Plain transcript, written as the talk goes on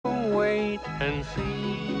and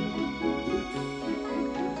see.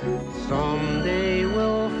 Someday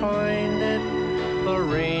we'll find it, the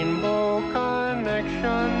rainbow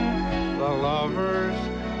connection, the lovers,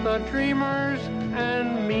 the dreamers,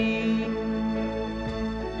 and me.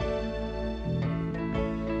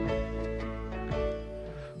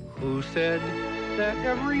 Who said that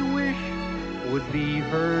every wish would be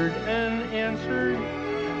heard and answered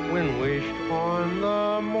when wished on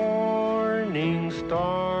the morning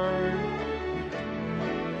star?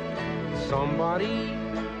 Somebody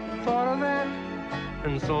thought of that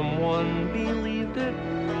and someone believed it.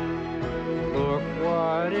 Look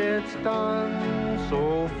what it's done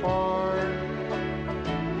so far.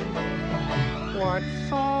 What's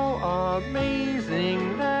so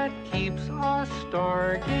amazing that keeps us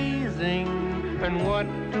stargazing? And what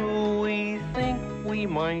do we think we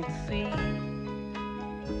might see?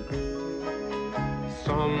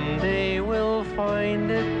 Someday we'll find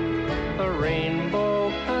it, the rainbow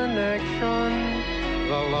connection,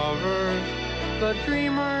 the lovers, the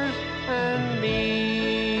dreamers, and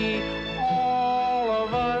me. All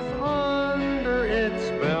of us under its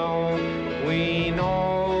spell, we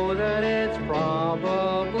know that it's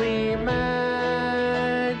probably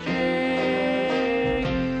magic.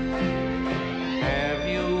 Have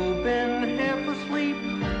you been half asleep,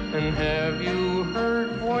 and have you heard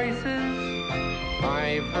voices?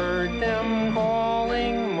 I've heard them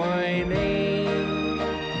calling my name.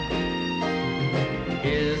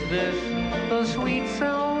 Is this the sweet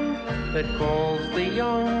sound that calls the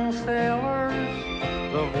young sailors?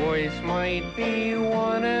 The voice might be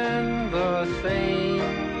one and the same.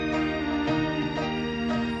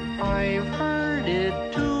 I've heard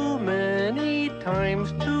it too many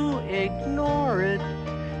times to ignore it.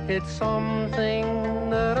 It's something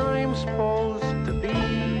that I'm supposed to be.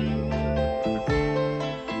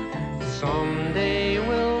 Someday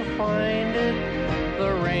we'll find it,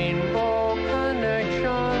 the rainbow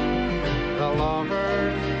connection, the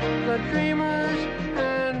lovers, the dreamers,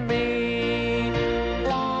 and me.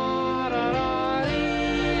 La da da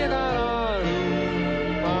dee da da doo,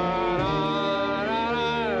 la da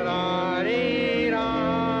da da dee da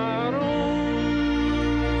doo.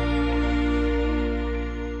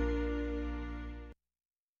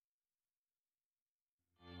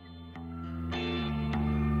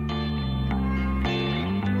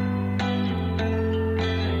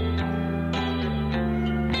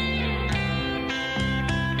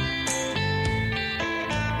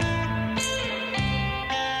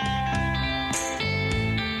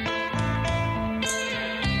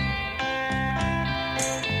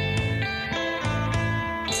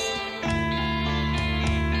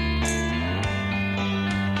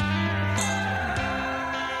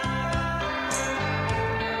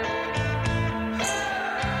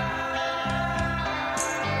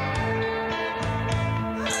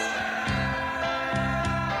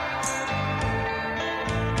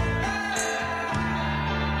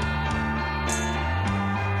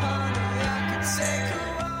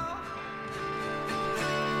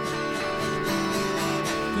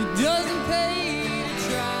 It doesn't pay to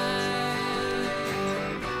try.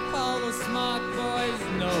 All the smart boys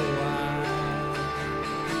know why.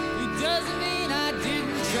 It doesn't mean I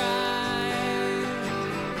didn't try.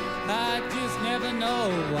 I just never know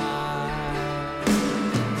why.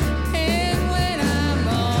 And when I'm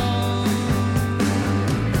on,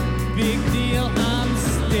 big deal, I'm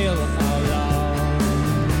still alone.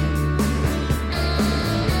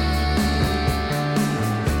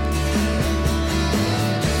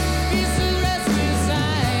 It's a restless I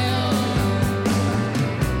am.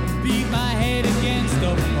 Beat my head against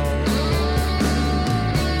the pole.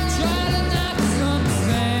 Try to knock some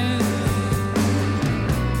sense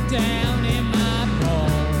down in my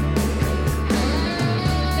bones.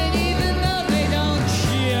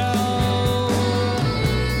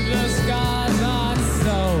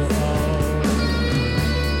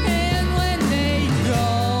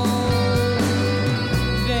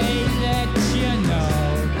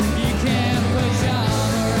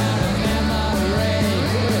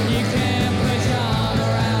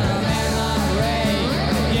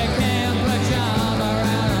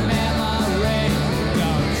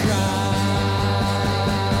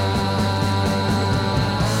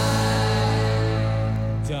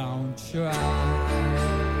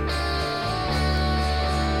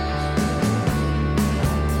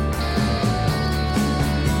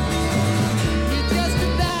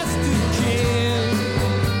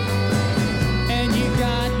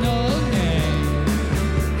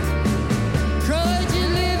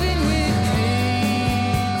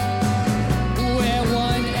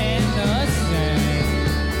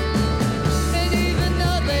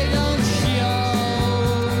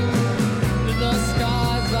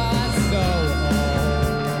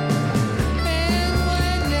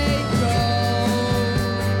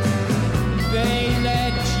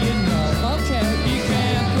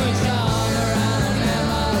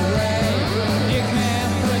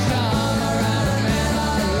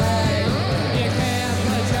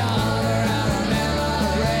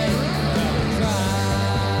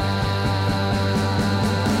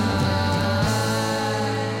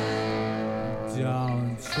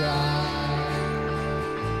 Don't try.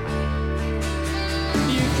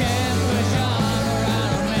 You can't push on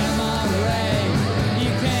around a memory.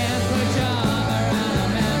 You can't push on around a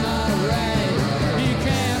memory. You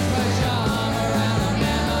can't push on around a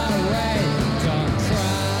memory. Don't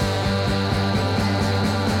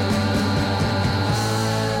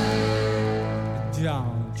try.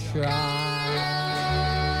 Don't try.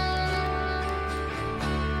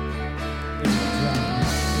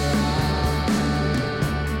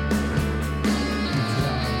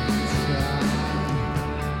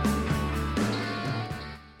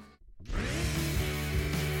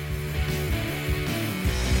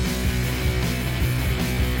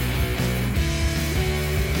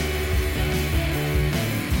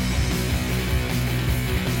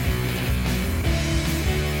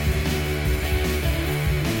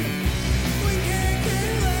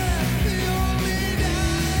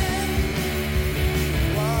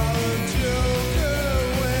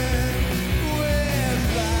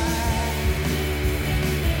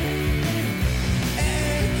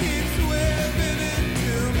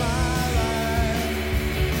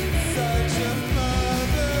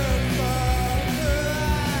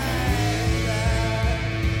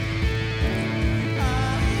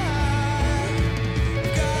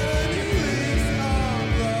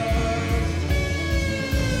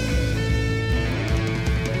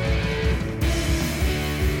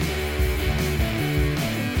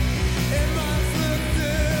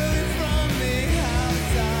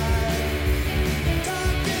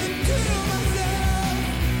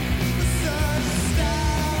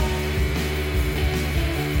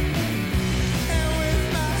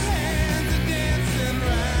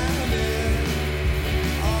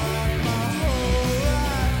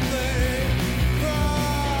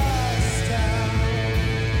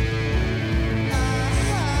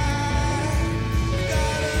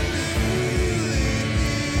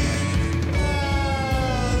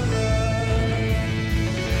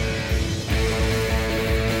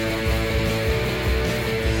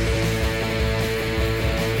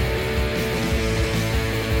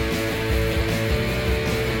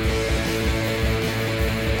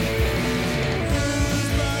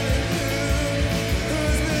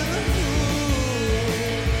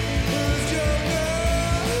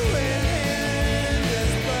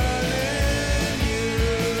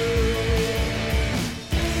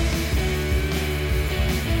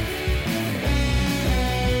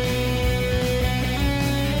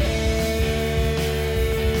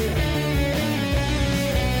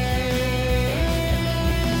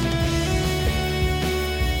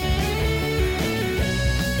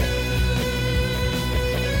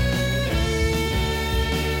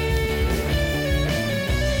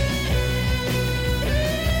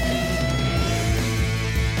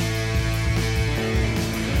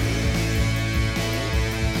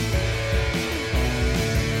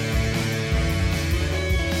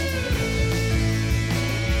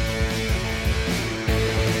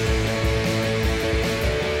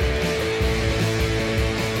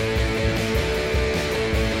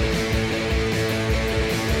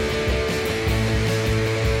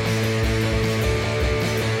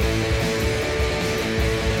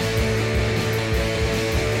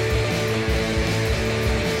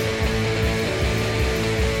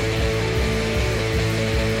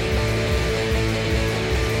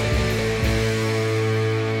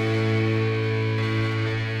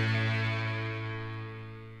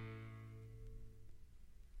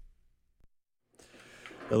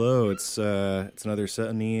 Hello, it's another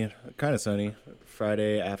kind of sunny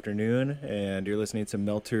Friday afternoon, and you're listening to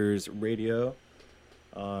Melters Radio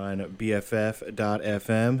on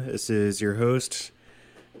BFF.FM. This is your host,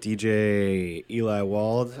 DJ Eli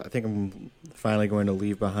Wald. I think I'm finally going to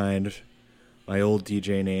leave behind my old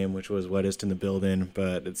DJ name, which was Wettest in the Building,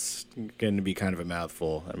 but it's going to be kind of a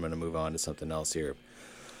mouthful. I'm going to move on to something else here.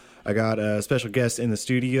 I got a special guest in the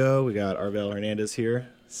studio. We got Arvel Hernandez here.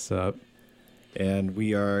 Sup? And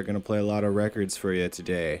we are going to play a lot of records for you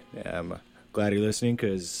today. I'm glad you're listening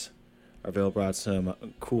because Arvel brought some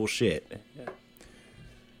cool shit.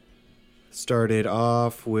 Started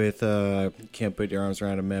off with Can't Put Your Arms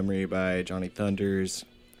Around a Memory by Johnny Thunders.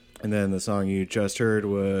 And then the song you just heard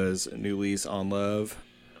was New Lease on Love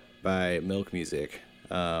by Milk Music.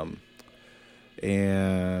 And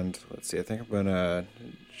let's see, I think I'm going to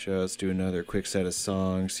just do another quick set of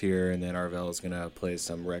songs here, and then Arvel is going to play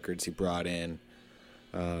some records he brought in.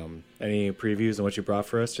 Any previews on what you brought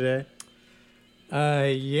for us today?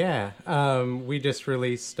 We just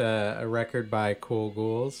released a record by Cool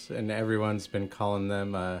Ghouls, and everyone's been calling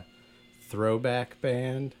them a throwback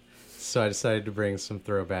band. So I decided to bring some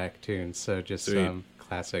throwback tunes. So just Sweet. some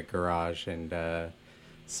classic garage and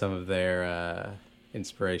some of their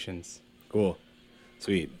inspirations. Cool.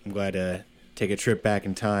 Sweet. I'm glad to take a trip back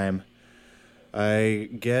in time. I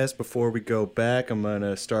guess before we go back, I'm going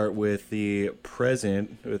to start with the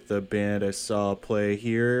present with the band I saw play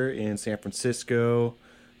here in San Francisco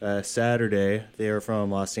Saturday. They are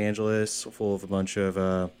from Los Angeles, full of a bunch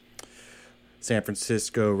of San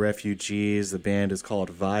Francisco refugees. The band is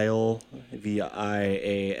called Vile,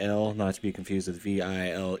 Vial, not to be confused with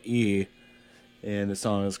Vile. And the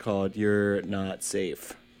song is called You're Not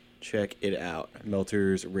Safe. Check it out.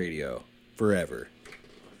 Melters Radio. Forever.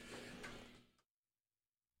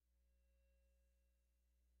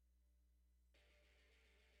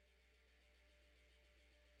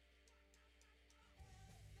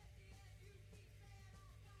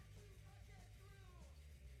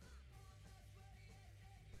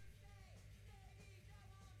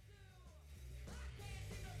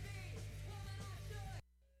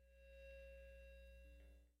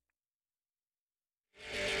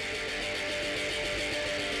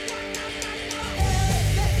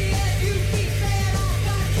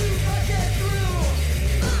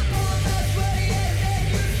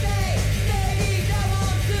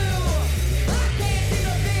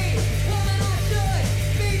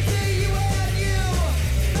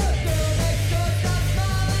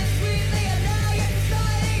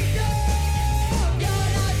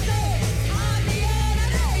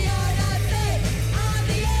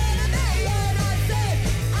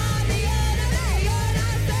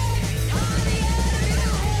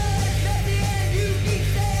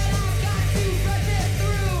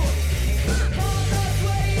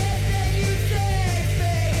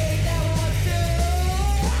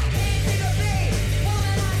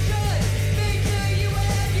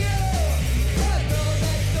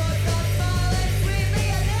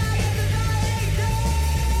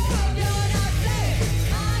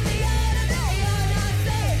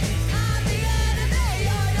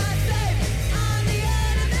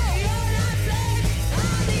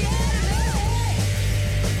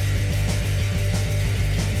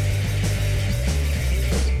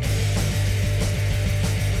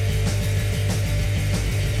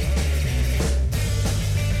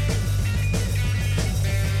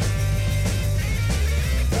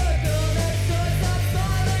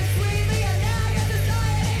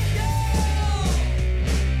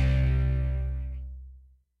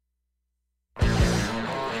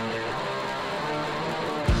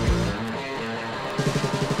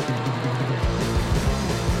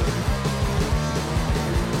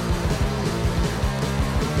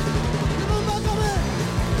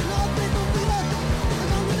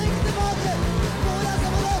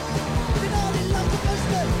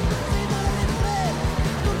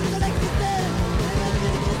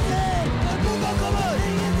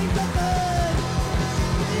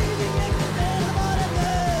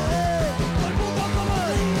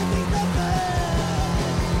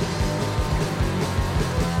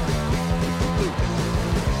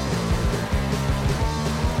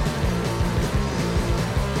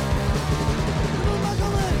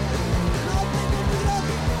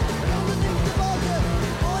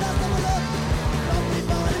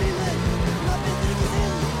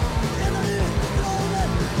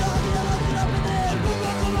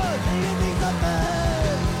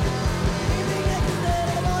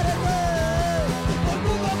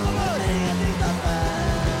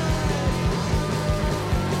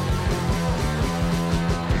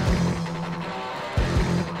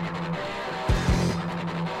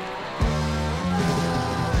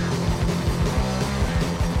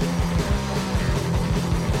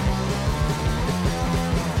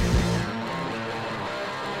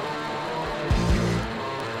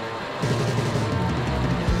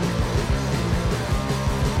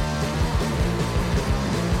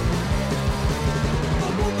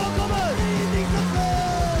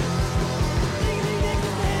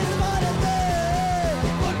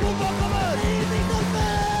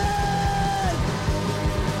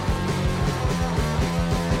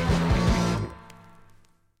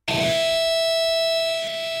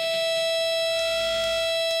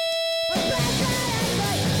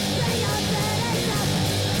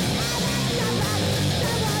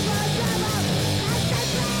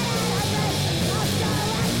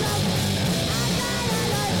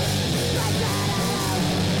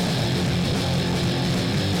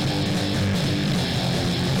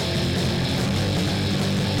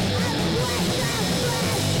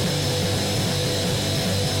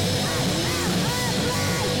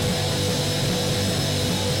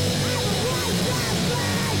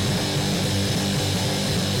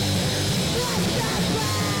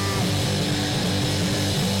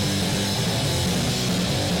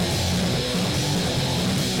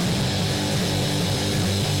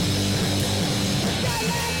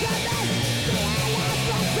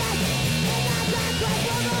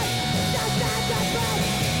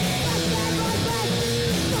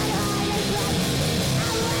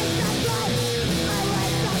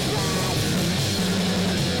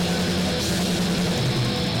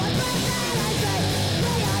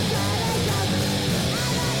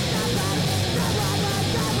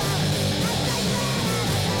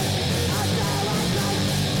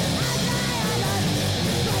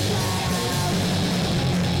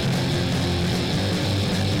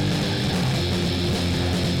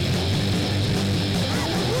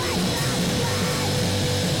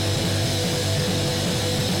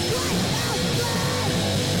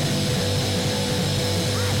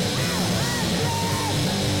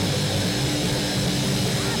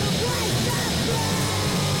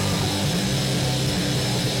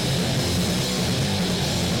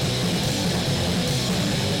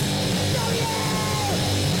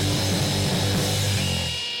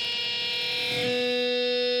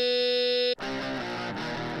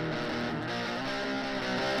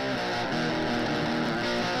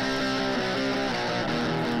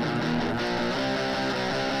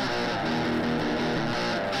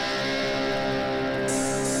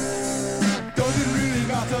 doesn't really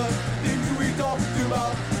matter. Things we talked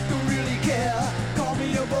about, don't really care. Call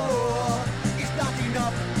me a bore. It's not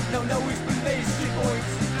enough. No explanation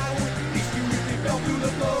points. I wouldn't miss you if you fell through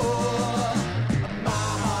the floor. My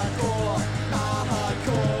hardcore.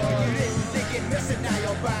 You didn't think it missing, now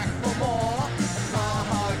you're back for more. My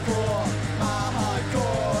hardcore.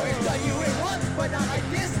 It's done you in once, but not like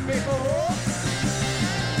this before.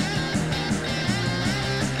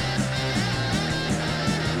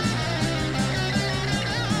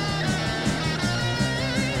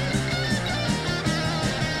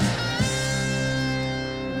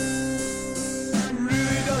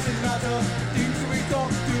 Things we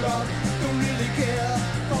talked about, don't really care.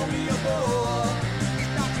 Call me a bore.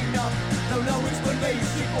 It's not enough. No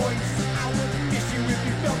explanation points. I wouldn't miss you if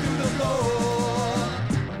you fell through the floor.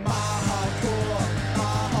 My hardcore.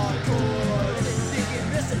 Didn't think it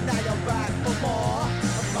missing, now you're back for more.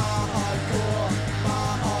 My hardcore.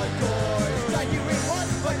 It's done you in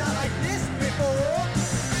once, but not like this before.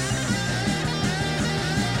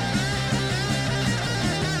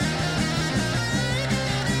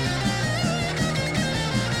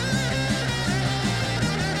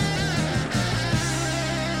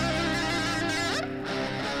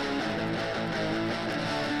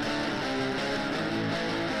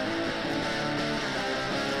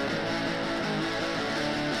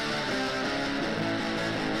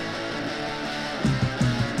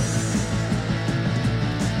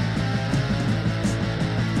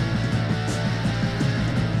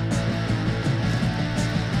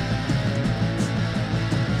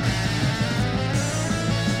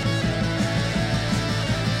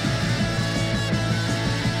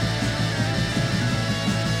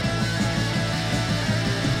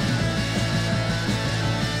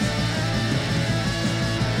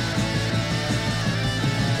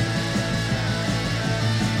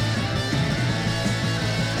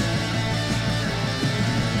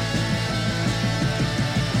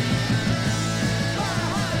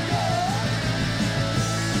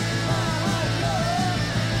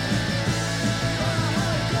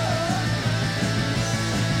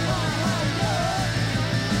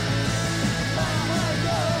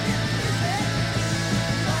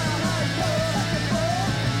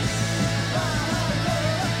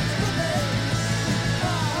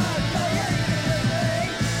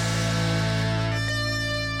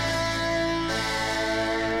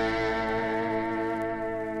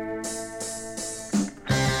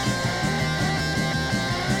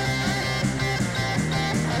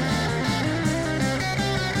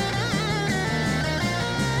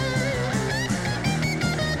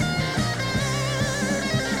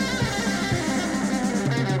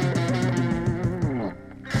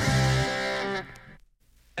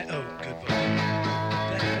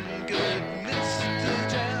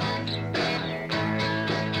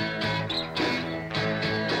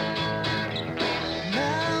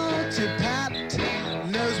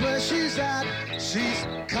 She's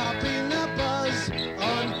copying a buzz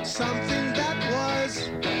on something that was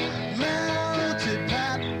melted.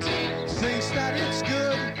 Pat thinks that it's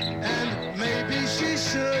good, and maybe she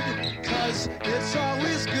should, 'cause it's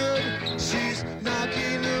always good. She's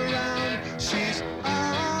knocking around, she's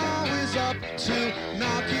always up to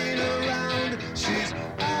knocking around. She's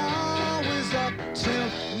always up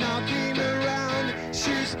to knocking around.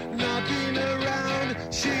 She's knocking around,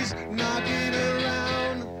 she's knocking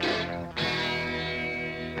around.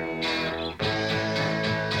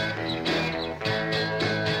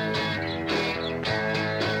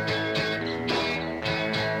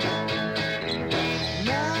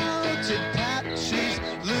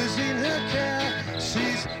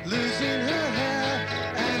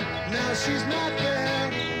 She's not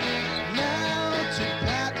there, melted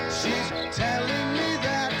Pat. She's telling me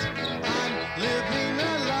that I'm living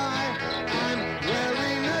a lie. I'm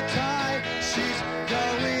wearing a tie. She's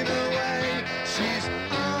going away. She's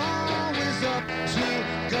always up to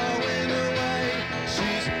going away.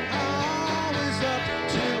 She's always up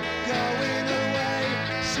to going away.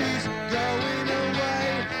 She's going away.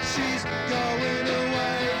 She's going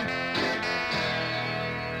away.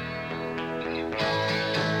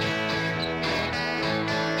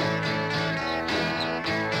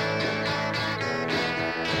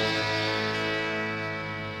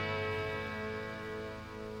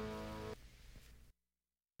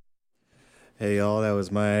 Hey y'all, that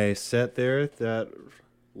was my set there. That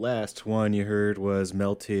last one you heard was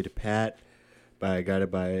Melted Pat by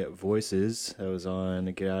Guided by Voices. That was on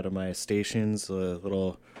Get Out of My Stations, a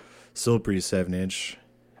little Silbury 7-inch.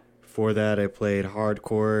 Before that I played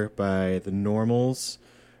Hardcore by The Normals,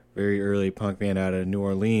 very early punk band out of New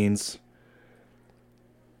Orleans.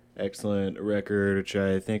 excellent record, which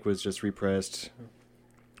I think was just repressed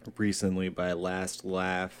recently by Last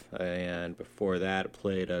Laugh, and before that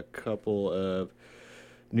played a couple of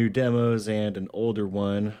new demos and an older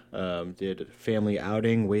one. Did Family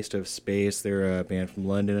Outing, Waste of Space. They're a band from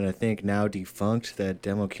London, and I think now defunct. That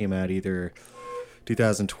demo came out either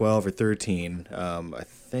 2012 or 13. I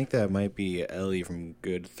think that might be Ellie from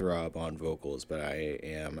Good Throb on vocals, but I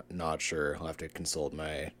am not sure. I'll have to consult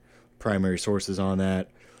my primary sources on that.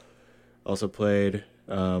 Also played,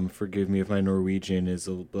 forgive me if my Norwegian is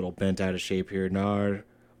a little bent out of shape here, Nar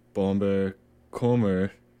Bomber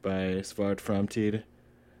Kommer by Svart Framtid.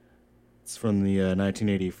 It's from the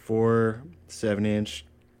 1984 7-inch,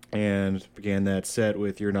 and began that set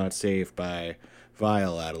with You're Not Safe by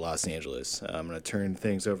Vile out of Los Angeles. I'm going to turn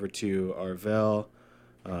things over to Arvel.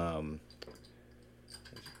 I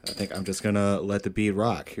think I'm just going to let the beat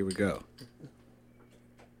rock. Here we go.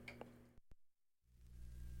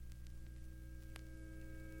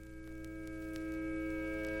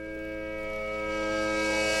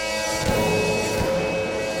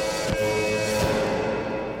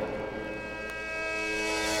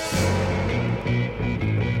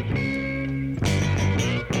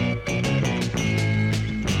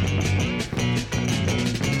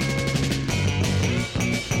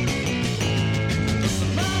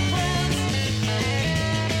 My friends,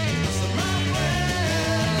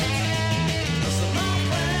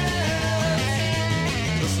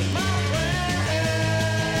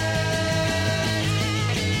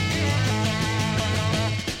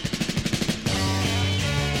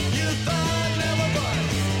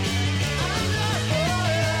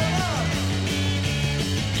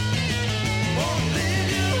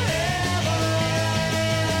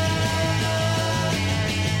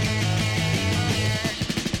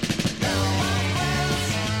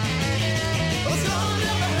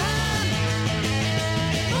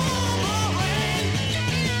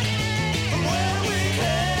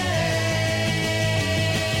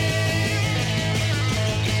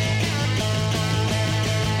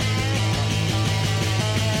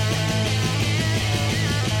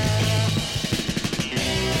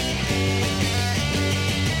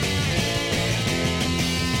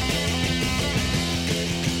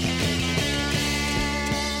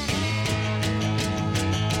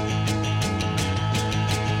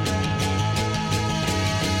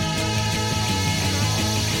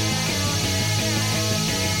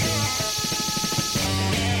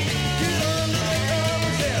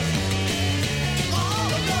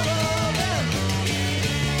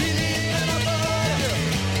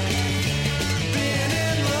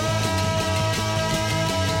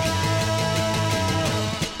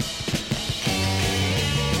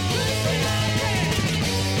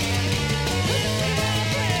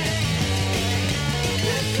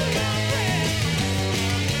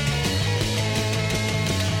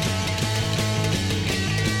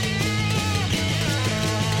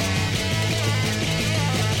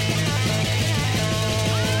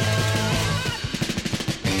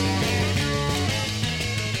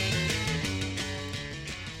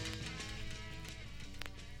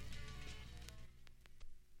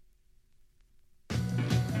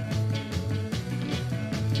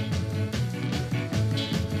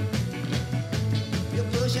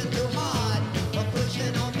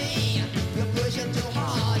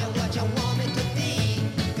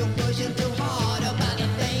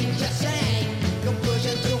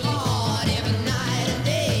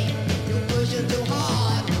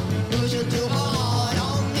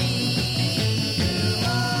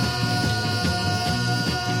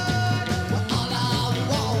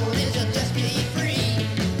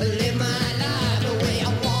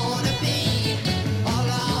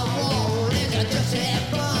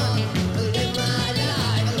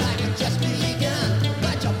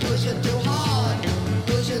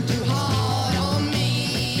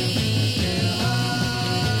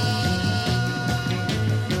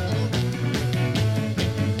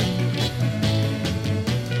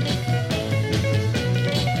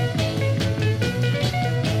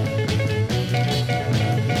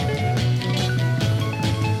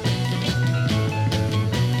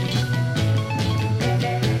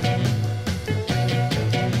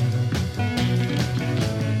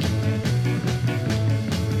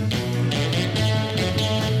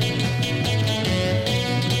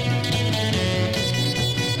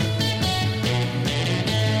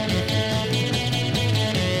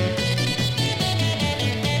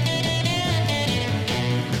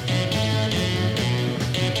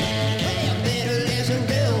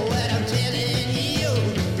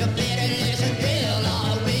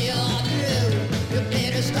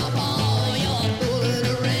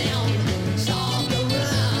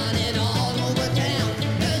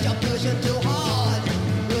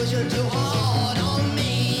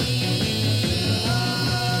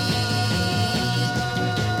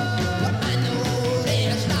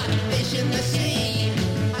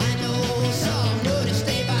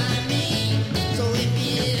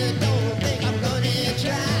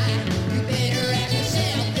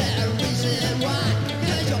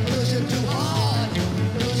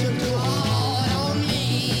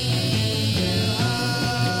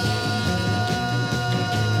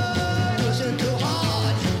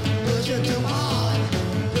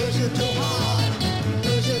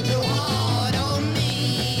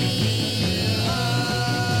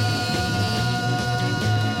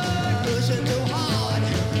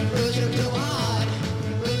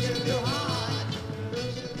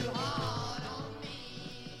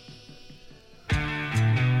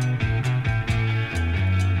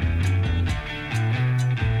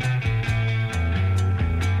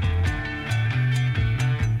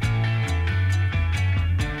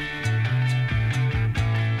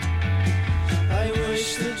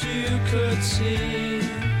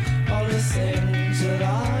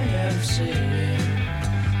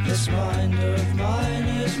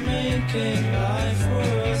 making life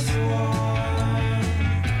worthwhile.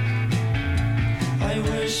 I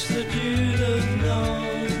wish that you'd have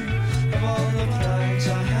known of all the plans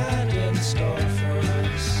I had in store for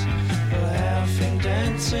us. Laughing,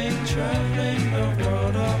 dancing, traveling the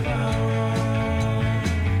world of our own.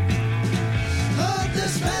 Oh,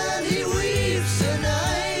 this man, he weeps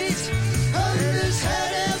tonight, and his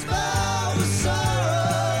head is bowed with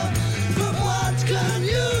sorrow. But what can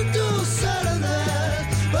you do, son, that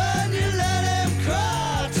when you let him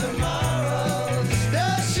cry tomorrow?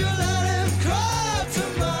 Yes, you let him cry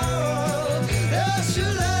tomorrow. Yes, you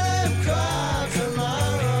let him cry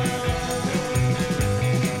tomorrow.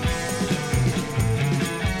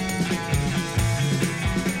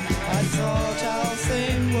 I thought our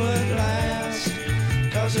thing would last,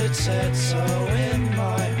 'cause it said so in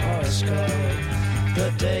my horoscope.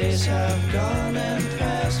 The days have gone and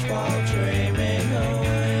passed while dreaming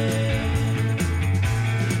away.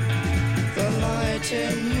 The light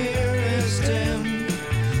in here is dim,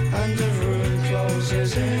 and the room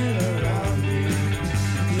closes in around you.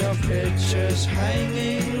 Your picture's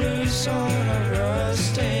hanging loose on a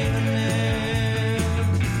rusting nail.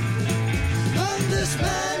 And this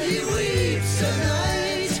man, he weeps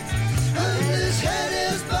tonight, and his head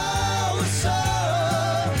is bowed with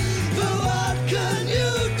sorrow. But what can you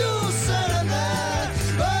do, son, that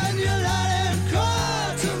when you let him cry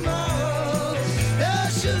tomorrow?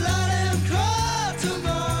 Yes, you let him cry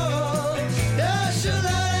tomorrow. Yes, you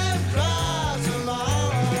let him cry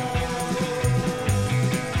tomorrow.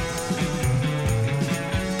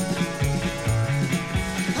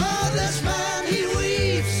 Oh, this man, he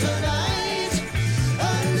weeps tonight,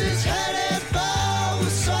 and his head is bowed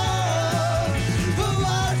with sorrow. But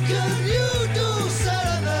what can you do,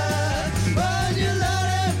 son, that when you let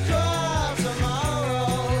him cry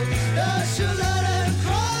tomorrow? Yes, you let him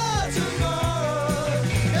cry tomorrow.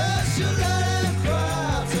 Yes, you let him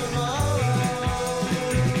cry tomorrow.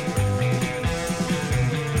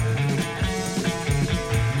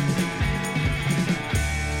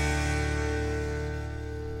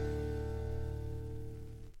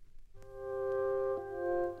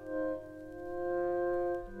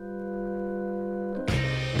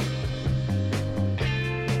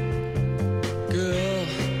 Girl,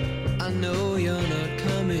 I know you're not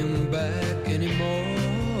coming back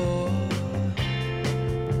anymore.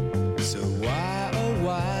 So why, oh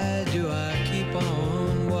why do I keep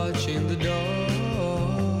on watching the door?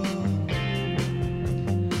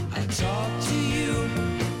 I talk to you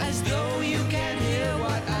as though you can hear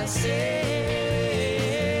what I say.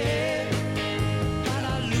 But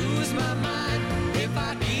I lose my mind if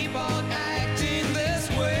I keep on acting this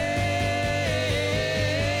way.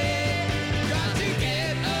 Got to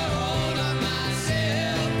get a hold of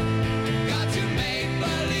myself. Got to make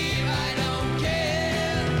believe I don't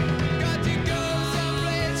care. Got to go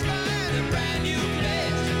someplace, find a brand new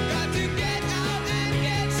place. Got to get out and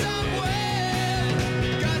get somewhere.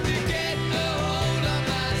 Got to get a hold of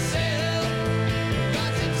myself.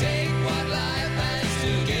 Got to take what life has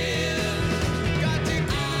to give. Got to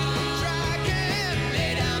track and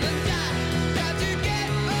lay down and die. Got to get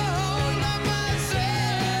a hold of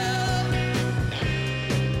myself.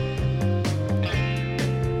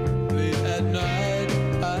 Late at night,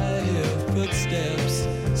 I hear footsteps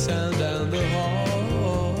sound down the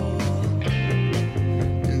hall,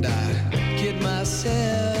 and I kid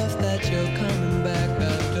myself that you're coming back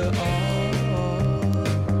after all.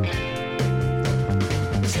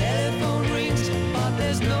 Telephone rings, but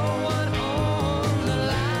there's no one on the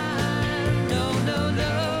line. No, no,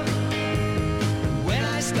 no. When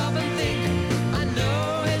I stop and think, I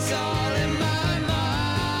know it's all in my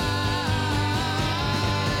mind.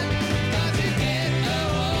 Got to get a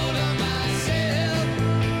hold of myself.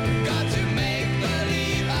 Got to make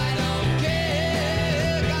believe I don't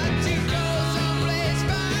care. Got to go someplace,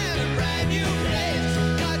 find a brand new place.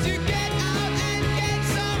 Got to get out and get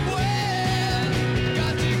somewhere.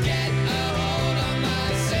 Got to get a hold of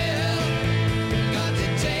myself. Got to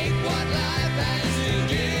take what life has to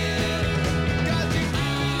give. Got to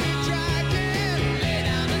track and lay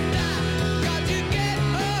down and die. Got to get a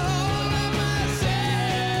hold of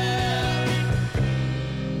myself.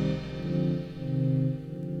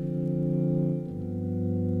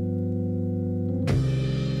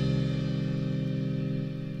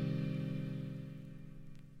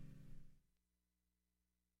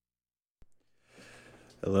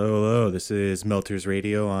 Hello, hello. This is Melters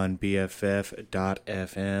Radio on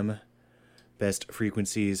BFF.FM. Best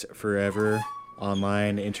frequencies forever.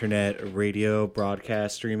 Online, internet, radio,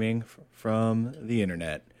 broadcast streaming from the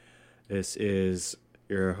internet. This is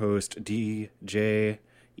your host, DJ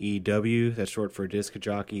EW. That's short for disc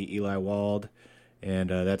jockey Eli Wald.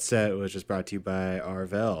 And that set was just brought to you by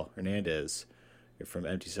Arvel Hernandez. You're from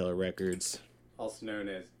Empty Cellar Records. Also known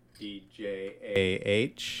as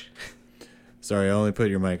DJAH. Sorry, I only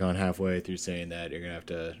put your mic on halfway through saying that. You're going to have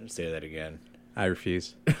to say that again. I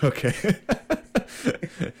refuse. Okay.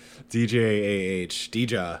 DJAH.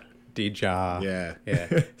 Dja. Dja. Yeah. Yeah.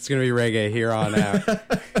 It's going to be reggae here on out.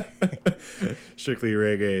 Strictly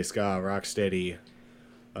reggae, ska, rock steady.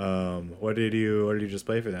 What did you just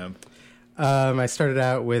play for them? I started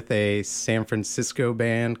out with a San Francisco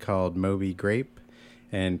band called Moby Grape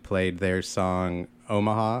and played their song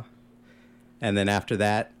Omaha. And then after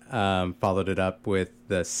that, followed it up with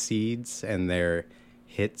the Seeds and their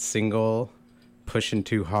hit single Pushing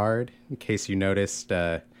Too Hard. In case you noticed,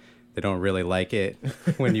 they don't really like it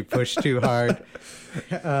when you push too hard.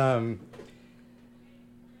 And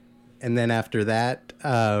then after that,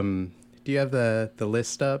 do you have the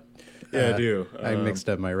list up? Yeah, I do. I mixed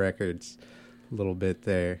up my records a little bit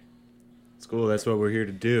there. It's cool. That's what we're here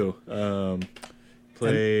to do.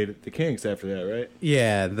 Played the Kinks after that, right?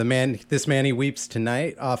 Yeah, This Man He Weeps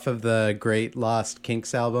Tonight off of the great Lost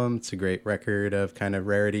Kinks album. It's a great record of kind of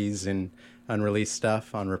rarities and unreleased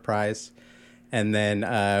stuff on Reprise. And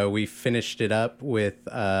then we finished it up with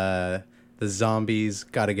the Zombies'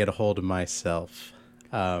 Gotta Get a Hold of Myself.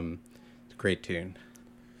 Great tune.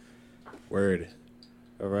 Word.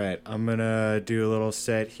 All right, I'm going to do a little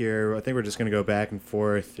set here. I think we're just going to go back and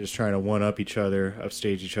forth, just trying to one-up each other,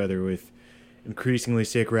 upstage each other with increasingly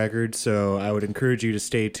sick records. So I would encourage you to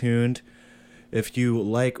stay tuned. If you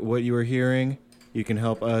like what you are hearing, you can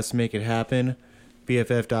help us make it happen.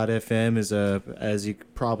 BFF.FM is as you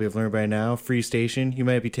probably have learned by now, free station. You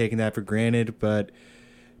might be taking that for granted, but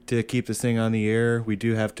to keep this thing on the air, we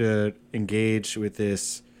do have to engage with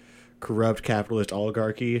this corrupt capitalist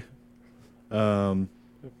oligarchy.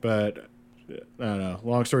 But I don't know.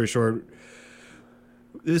 Long story short,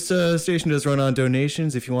 this station does run on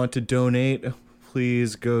donations. If you want to donate,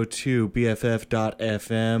 please go to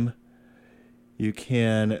BFF.FM. You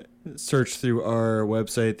can search through our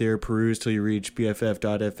website there, peruse till you reach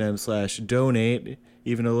BFF.FM/donate.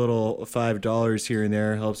 Even a little $5 here and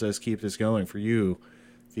there helps us keep this going for you,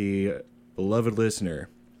 the beloved listener.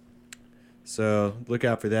 So look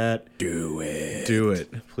out for that. Do it. Do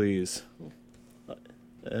it, please.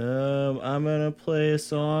 I'm gonna play a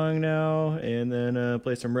song now and then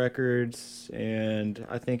play some records, and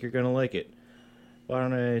I think you're gonna like it. Why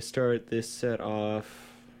don't I start this set off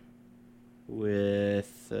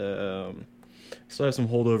with still have some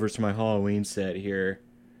holdovers to my Halloween set here.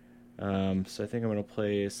 So I think I'm gonna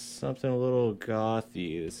play something a little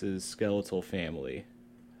gothy. This is Skeletal Family.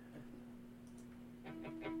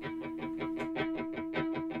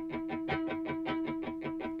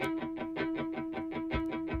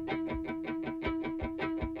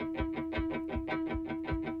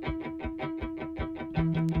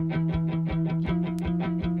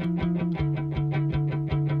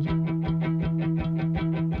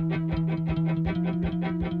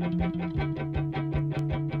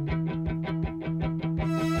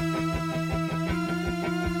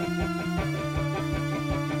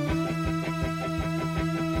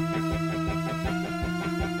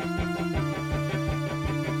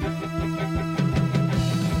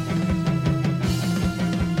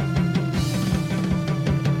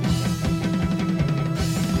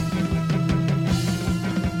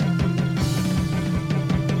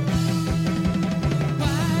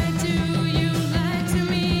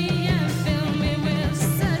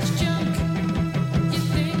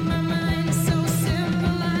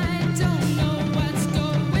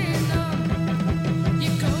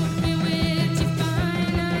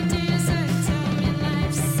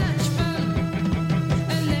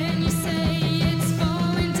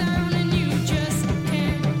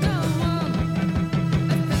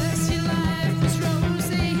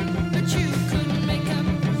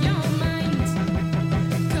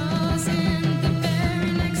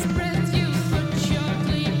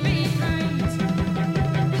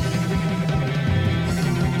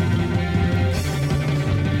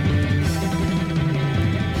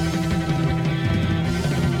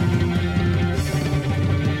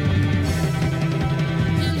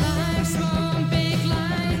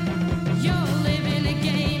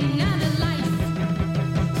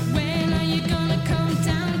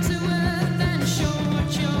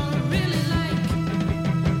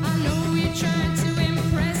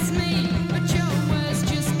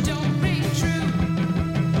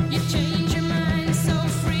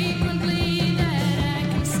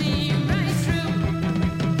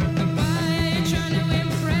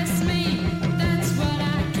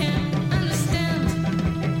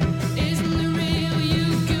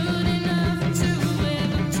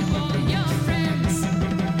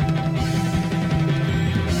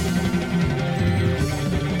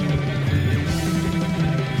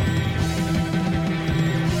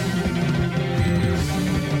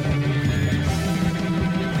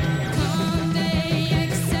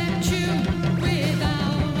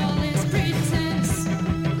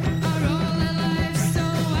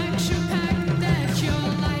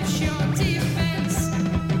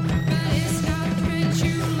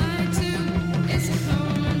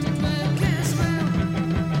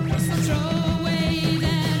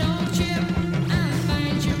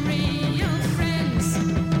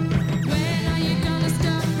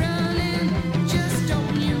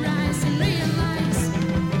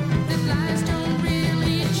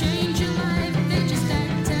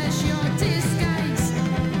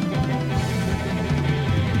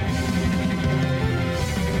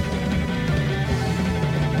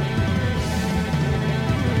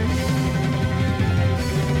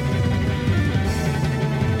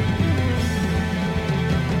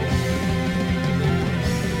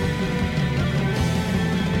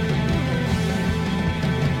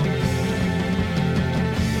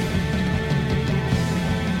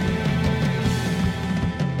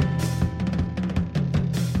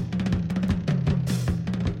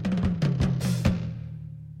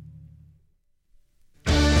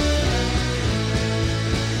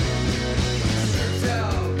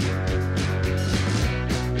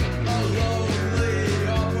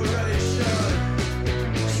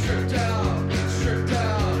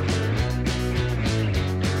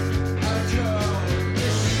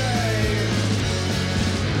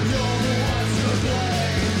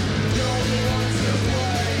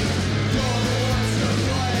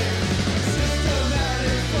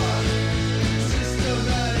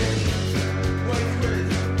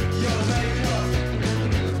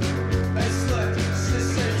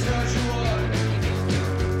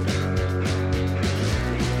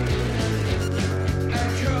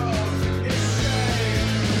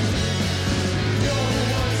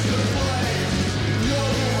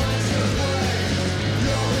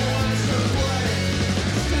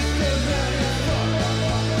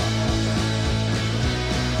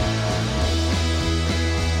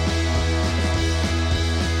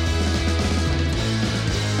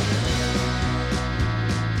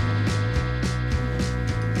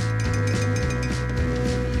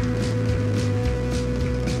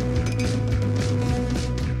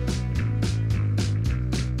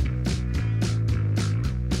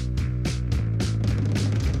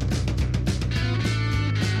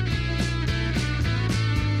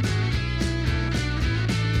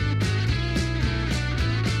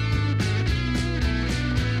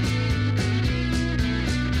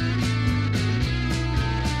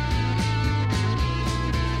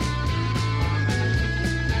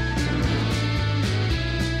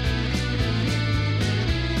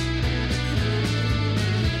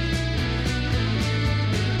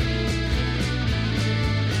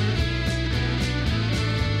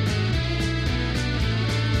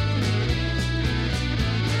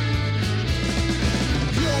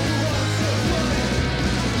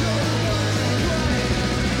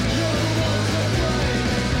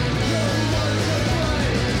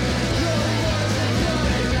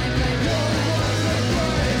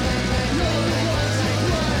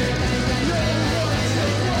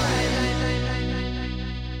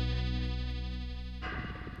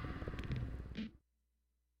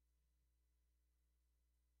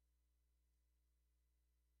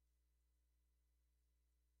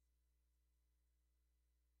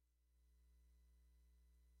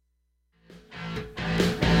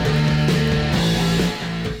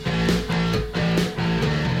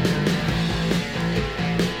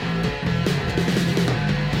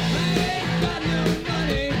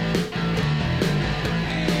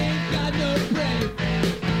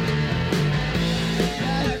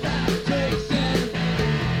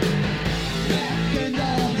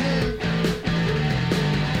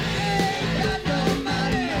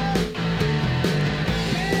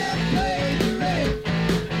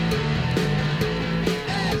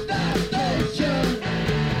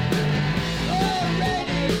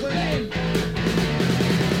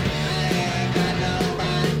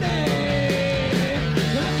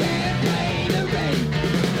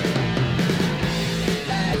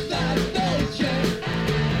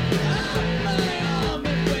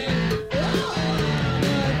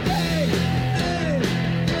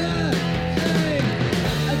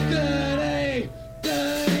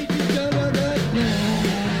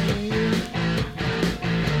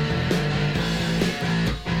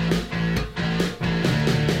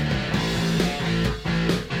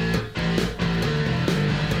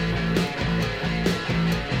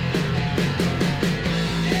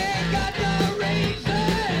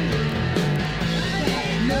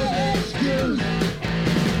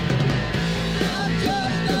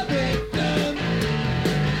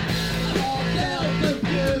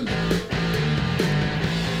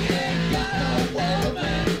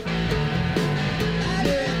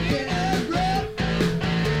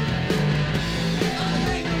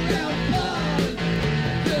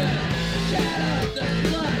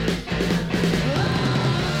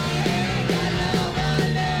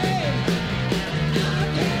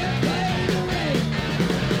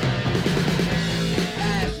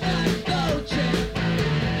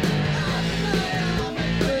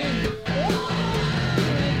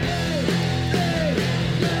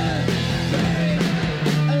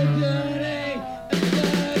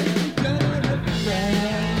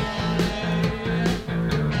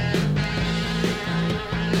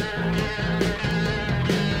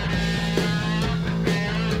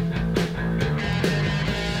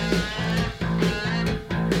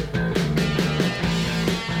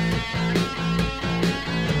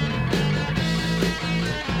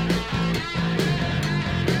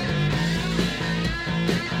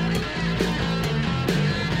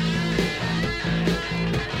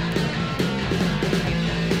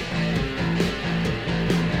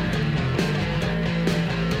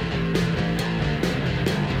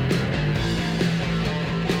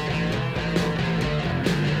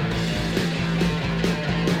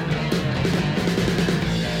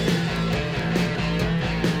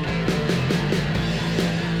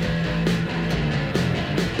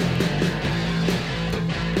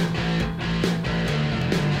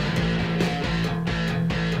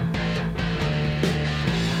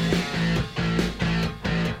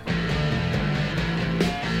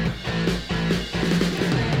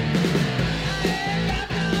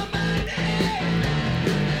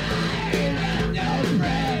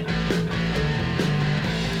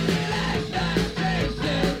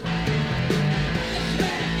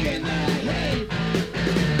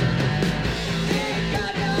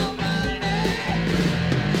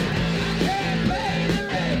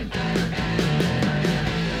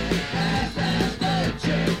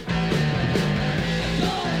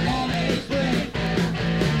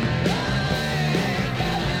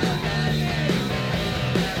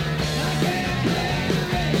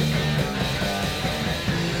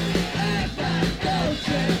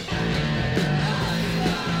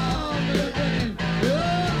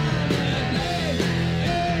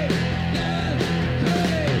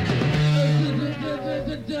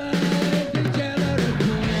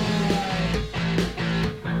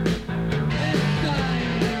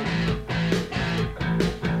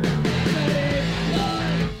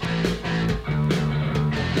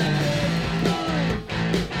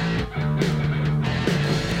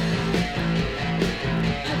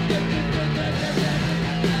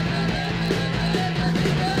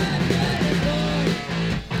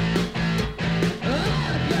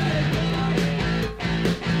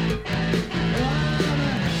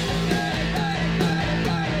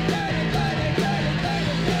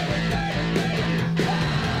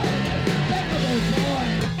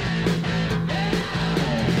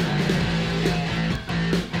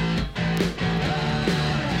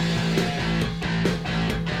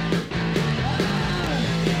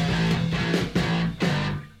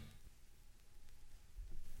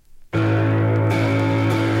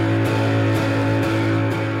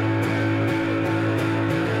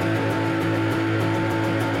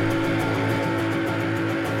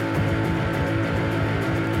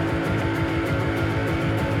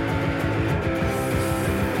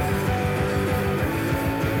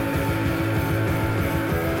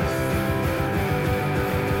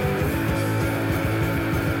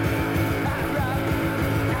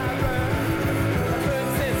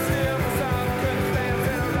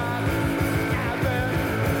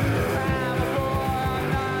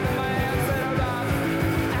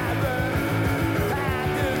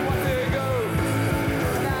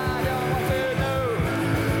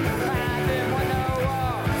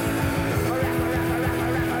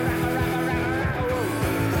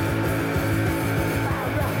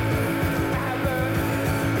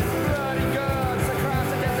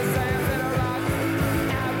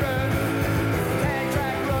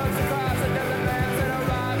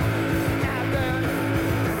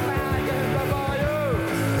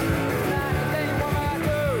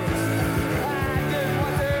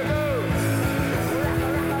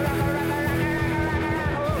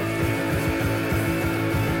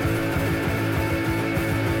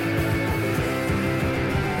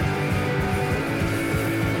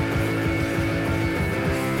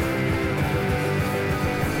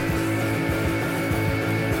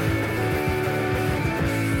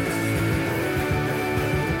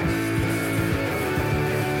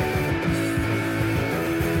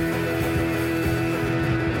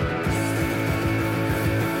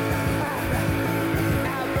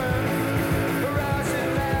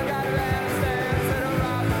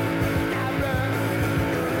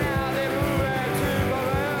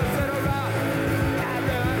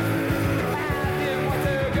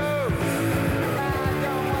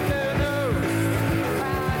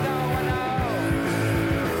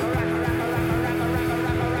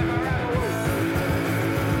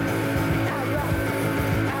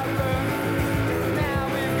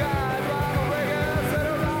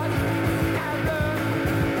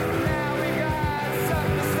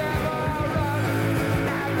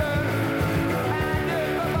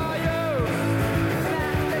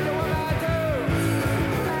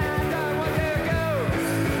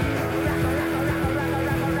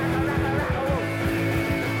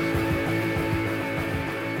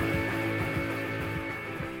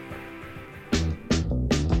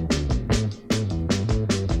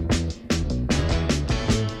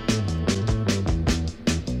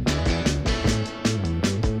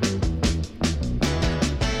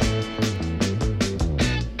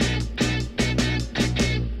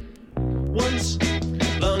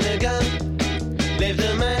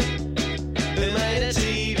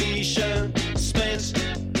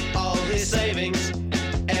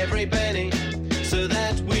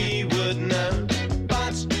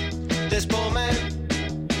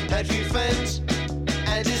 rent,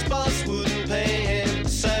 and his boss wouldn't pay him.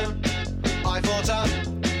 So I thought up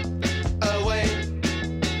a way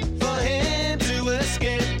for him to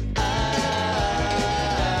escape. I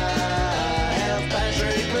helped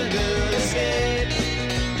Patrick Magoon escape.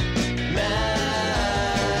 Now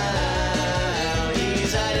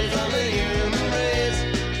he's hiding from the human race.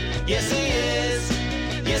 Yes, he is.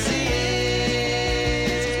 Yes, he is.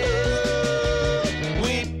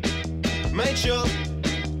 We made sure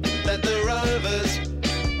that the rovers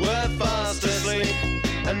were fast asleep,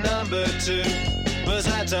 and number two was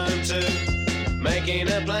at home too, making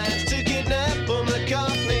a plan to kidnap Paul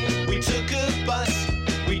McCartney. We took a bus,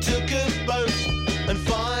 we took a boat, and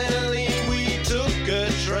finally we took a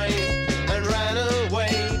train and ran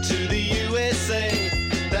away to the USA.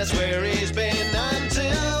 That's where he's been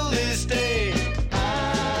until this day. I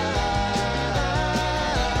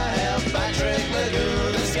helped Patrick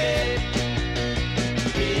Magoon escape.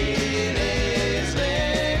 He lives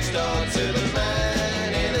next door to the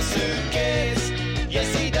man in a suitcase.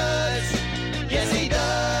 Yes, he does. Yes, he does.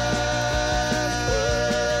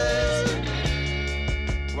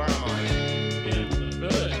 Where am I? In the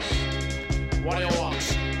village. What do you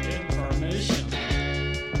want? Information.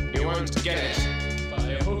 You won't get it.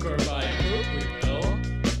 By hook or by crook, we will.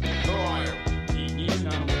 Who are you? You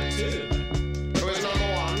number 2. Who is number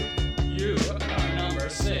one? You are number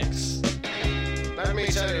 6. Let me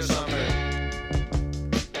tell you something.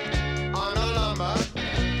 I'm not a number.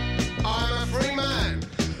 I'm a free man.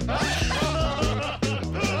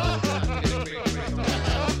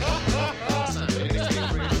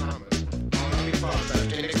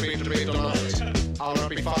 I'll not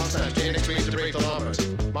be fast enough. Can't expect to break the numbers.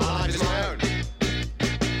 My life is my own.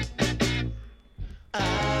 I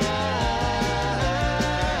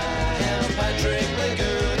helped Patrick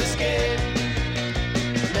Magoon escape.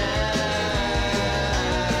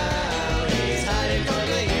 Now he's hiding from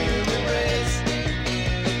the human race.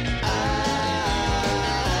 I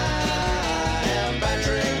helped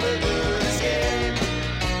Patrick Magoon escape.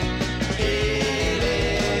 He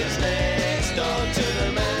lives next door to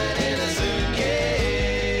the man in a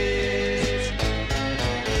suitcase.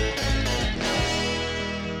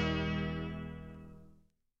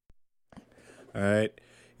 All right.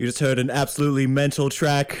 You just heard an absolutely mental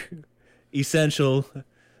track. Essential.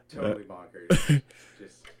 Totally bonkers.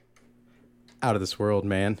 Just out of this world,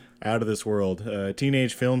 man. Out of this world.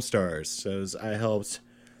 Teenage film stars. So I helped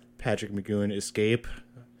Patrick McGowan escape.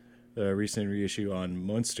 A recent reissue on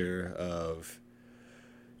Munster of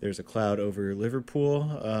There's a Cloud Over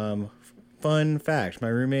Liverpool. Fun fact, my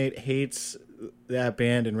roommate hates that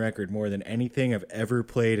band and record more than anything I've ever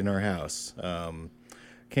played in our house.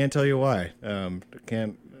 Can't tell you why.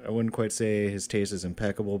 I wouldn't quite say his taste is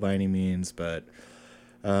impeccable by any means, but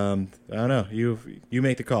I don't know. You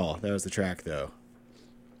make the call. That was the track, though.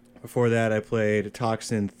 Before that, I played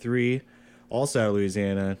Toxin 3, also out of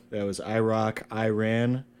Louisiana. That was I Rock, I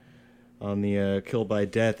Ran on the Kill by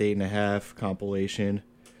Death 8.5 compilation.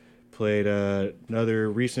 Played another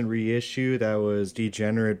recent reissue. That was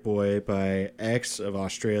Degenerate Boy by X of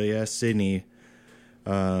Australia, Sydney.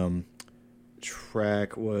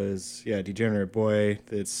 Track was, Degenerate Boy.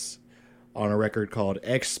 It's on a record called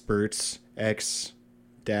Experts, X-SPURTS.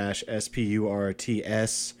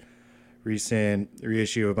 Recent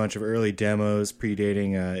reissue of a bunch of early demos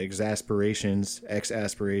predating X-Aspirations,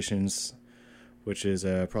 which is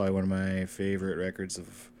probably one of my favorite records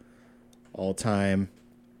of all time.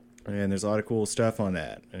 And there's a lot of cool stuff on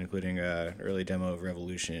that, including an early demo of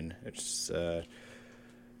Revolution, which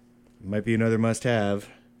might be another must-have.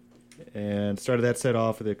 And started that set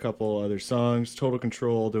off with a couple other songs. Total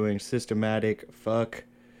Control doing Systematic Fuck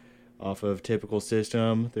off of Typical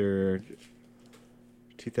System. Their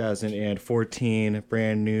 2014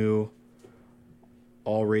 brand new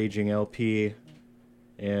All Raging LP.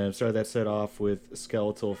 And started that set off with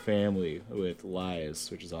Skeletal Family with Lies,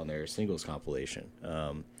 which is on their singles compilation.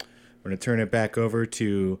 I'm going to turn it back over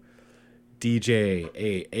to DJ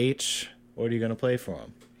AH. What are you going to play for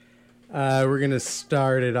him? We're going to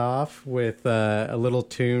start it off with a little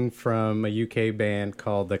tune from a UK band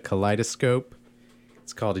called The Kaleidoscope.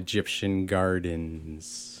 It's called Egyptian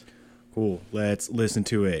Gardens. Cool. Let's listen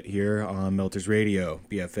to it here on Melters Radio,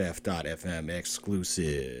 BFF.FM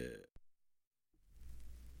exclusive.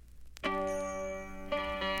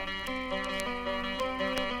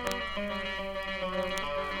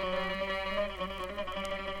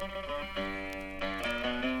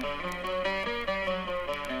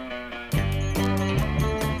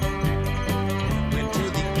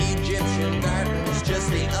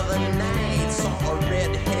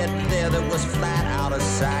 Was flat out of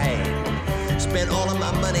sight. spent all of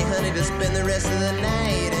my money, honey, to spend the rest of the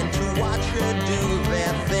night and to watch her do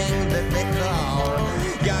that thing that they call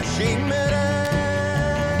Gashimera.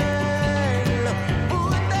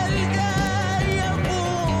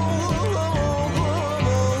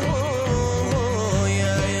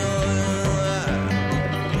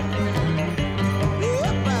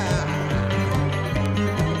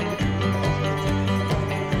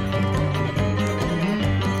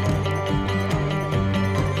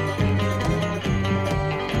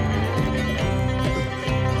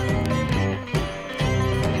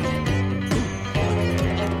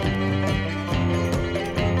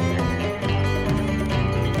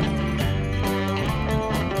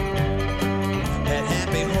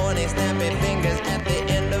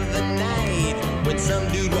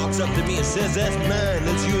 Up to me and says, that's mine,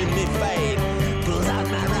 let's you and me fight. Pulls out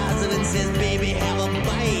my rosin and says, baby, have a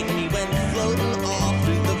bite. And he went floating off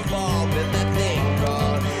through the fog with that thing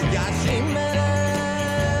called Yashimara.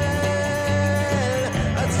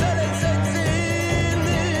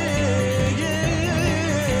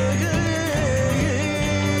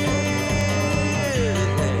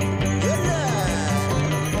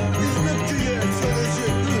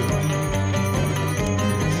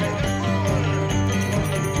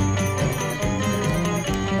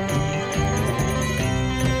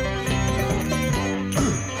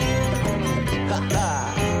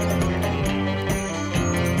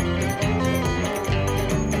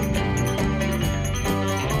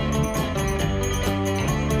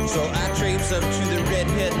 Up to the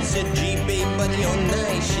redhead and said, gee, babe, buddy, you're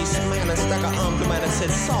nice. She smiled and stuck her arm to mine and said,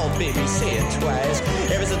 Saul, baby, say it twice.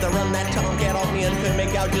 Ever since I run that tomcat off me and could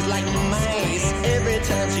make out just like mice. Every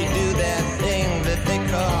time she do that thing that they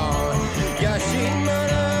call Yashimara.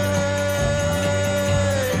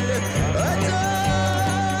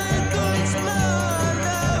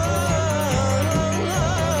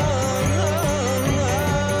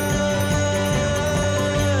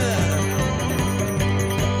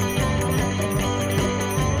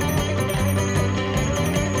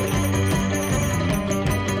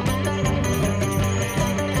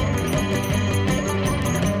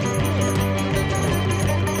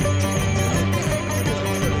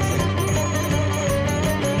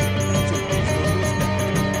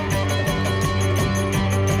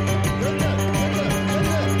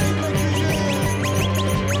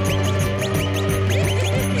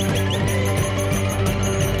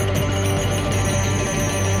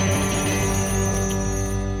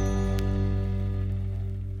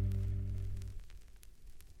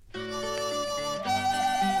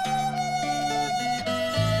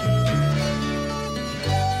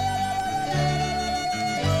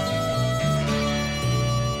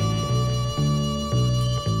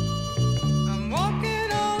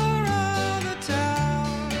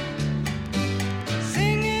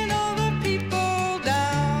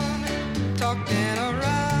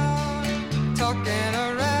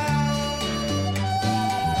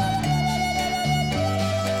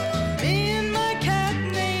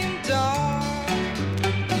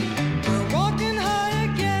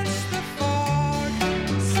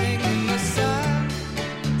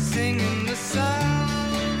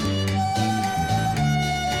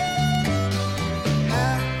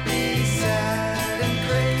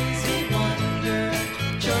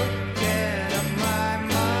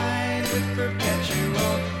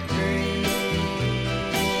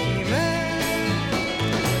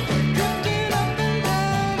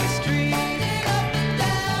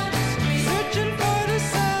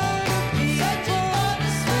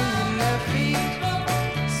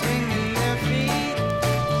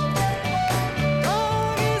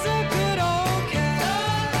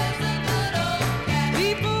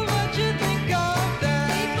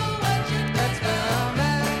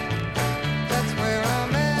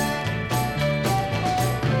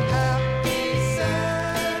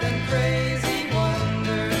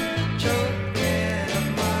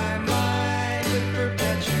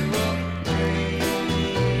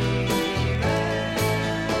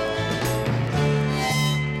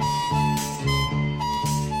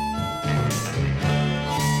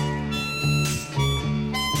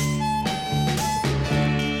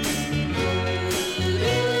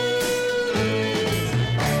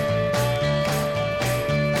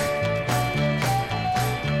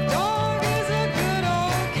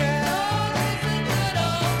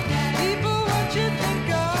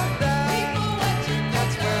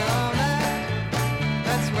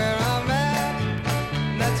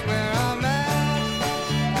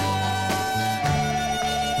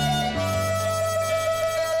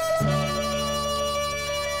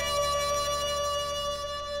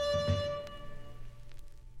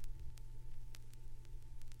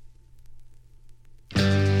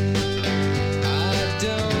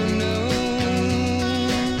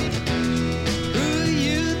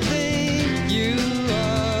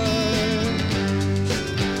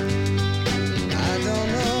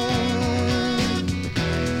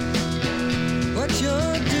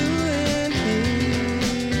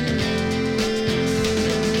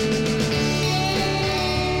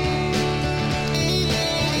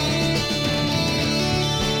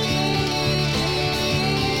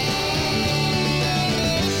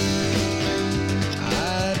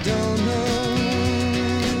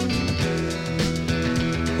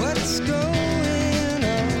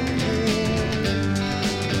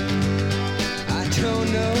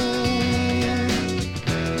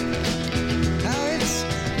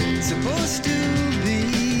 supposed to be.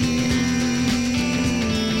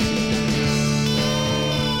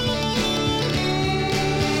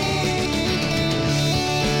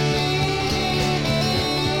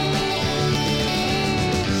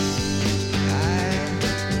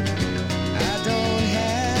 I don't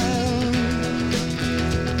have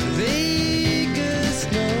the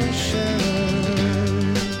vaguest notion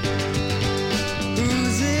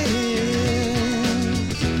whose it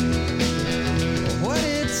is, what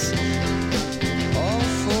it's all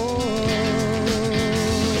for.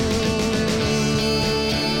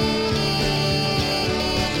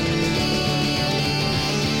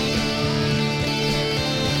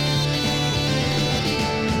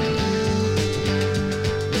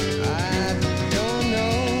 I don't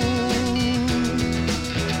know.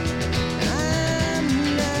 I'm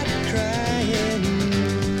not crying,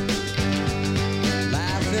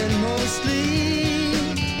 laughing mostly,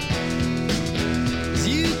 as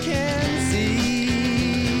you can see.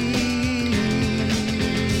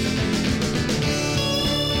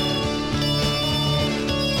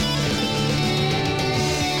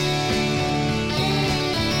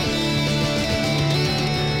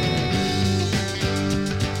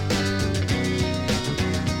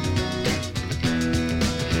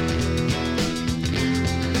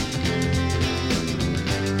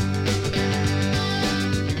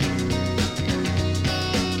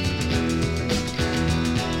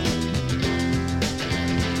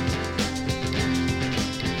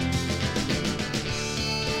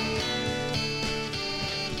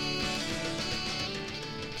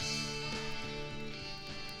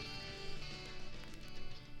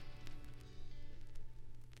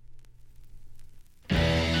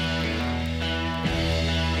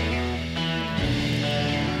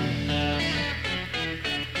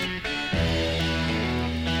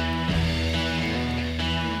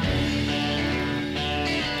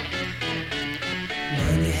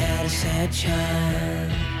 Monday had a sad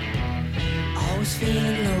child, always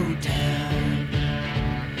feeling low down.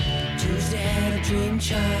 Tuesday had a dream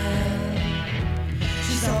child,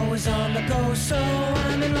 she's always on the go, so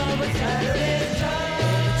I'm in love with Saturday's child.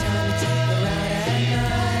 Every time you take her out at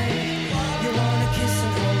night, you wanna kiss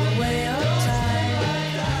and hold her way up tight.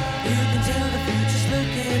 You can tell the future's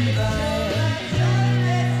looking bright.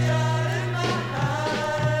 Saturday's child in my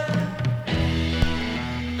heart.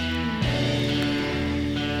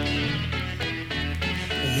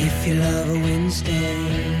 If you love a Wednesday,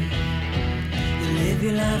 you live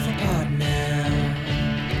your life apart now.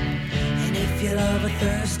 And if you love a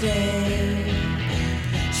Thursday,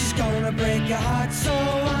 she's gonna break your heart. So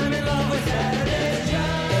I'm in love with Saturday's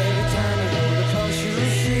child. Every time you hold her close,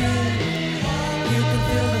 you'll see you can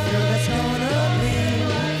feel the thrill that's gonna be.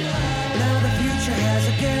 Now the future has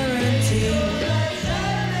a guarantee.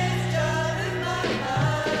 Saturday's child in my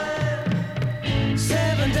heart.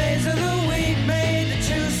 7 days of the week made to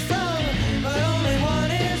choose from, but only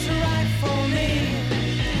one is right for me.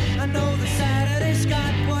 I know that Saturday's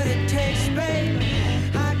got what it takes, babe.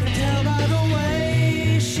 I can tell by the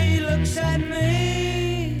way she looks at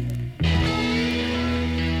me.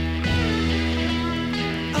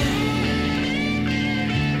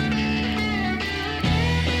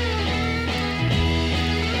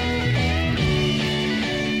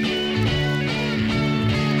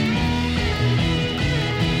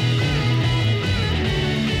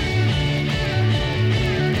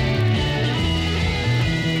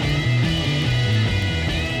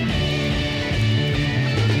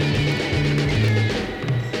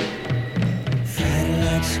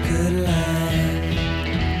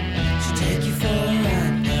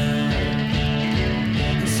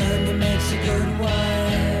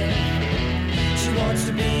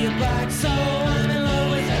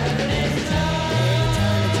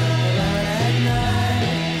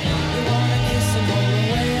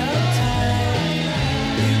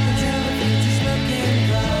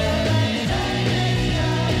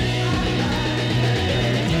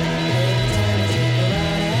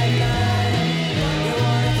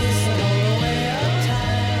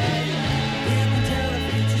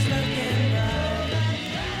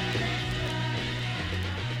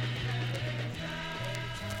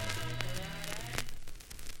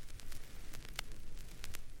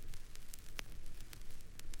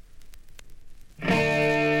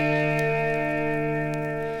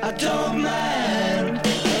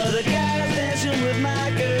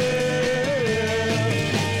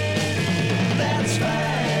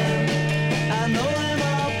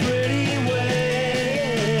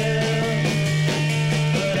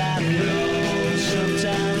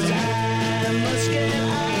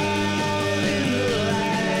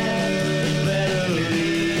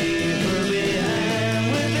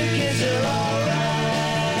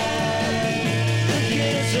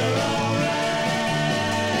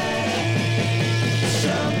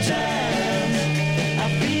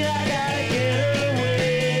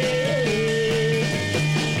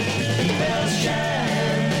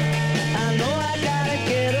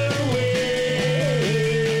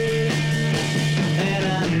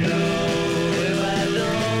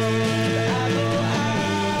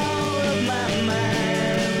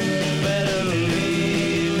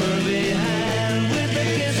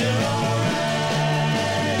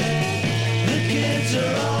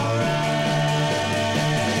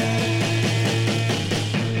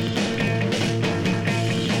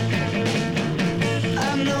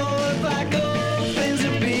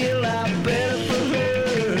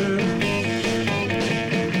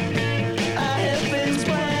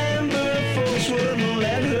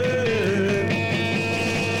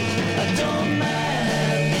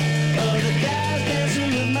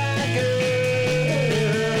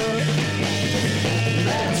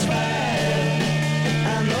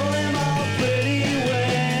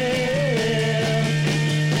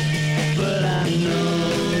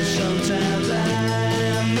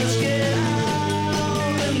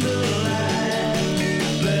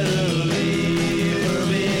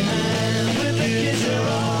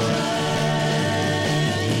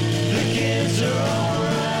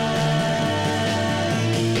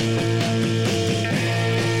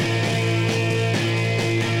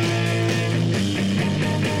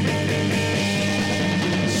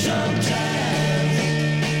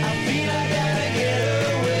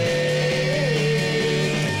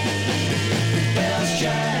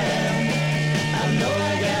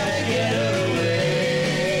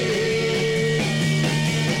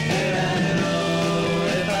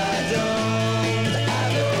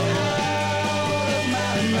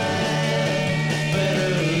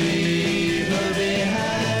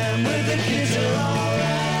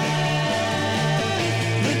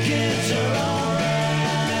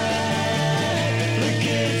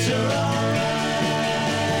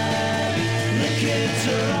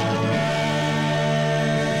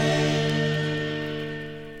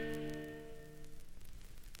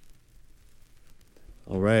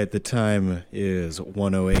 right, the time is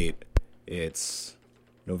 1:08. It's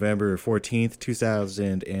November 14th,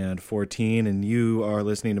 2014, and you are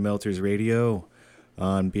listening to Melters Radio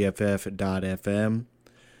on BFF.FM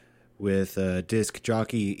with disc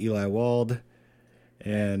jockey Eli Wald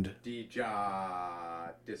and disc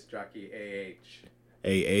jockey AH.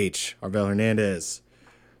 Arvel Hernandez,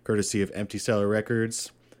 courtesy of Empty Cellar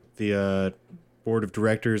Records. The board of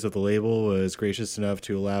directors of the label was gracious enough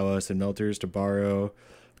to allow us and Melters to borrow a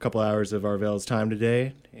couple hours of Arvel's time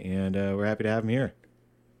today, and we're happy to have him here.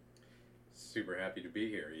 Super happy to be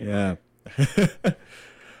here. Yeah.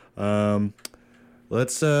 Let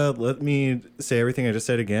me say everything I just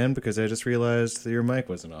said again, because I just realized that your mic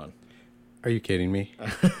wasn't on. Are you kidding me?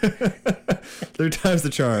 Third time's the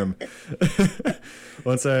charm.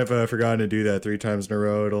 Once I've forgotten to do that 3 times in a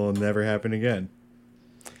row, it'll never happen again.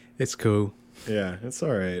 It's cool. Yeah, it's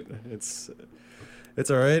all right. It's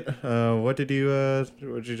all right. What did you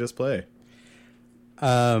just play?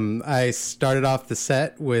 I started off the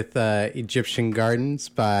set with Egyptian Gardens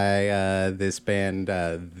by this band,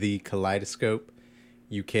 The Kaleidoscope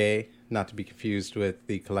UK, not to be confused with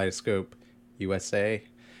The Kaleidoscope USA.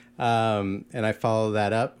 And I followed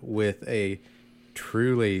that up with a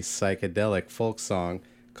truly psychedelic folk song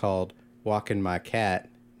called Walkin' My Cat,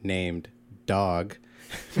 named Dog,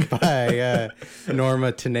 by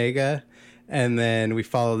Norma Tanega. And then we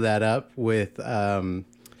followed that up with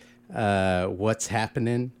What's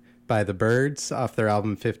Happening by The Byrds off their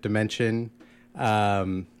album Fifth Dimension.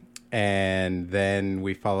 And then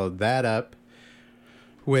we followed that up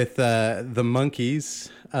with The Monkees.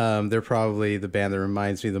 They're probably the band that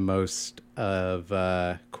reminds me the most of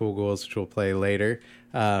Cool Ghouls, which we'll play later,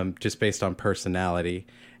 just based on personality.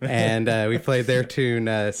 And we played their tune,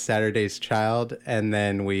 Saturday's Child, and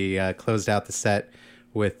then we closed out the set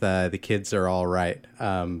with The Kids Are All Right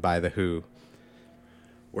by The Who.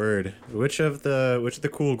 Word. Which of the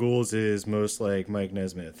Cool Ghouls is most like Mike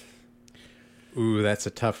Nesmith? Ooh, that's a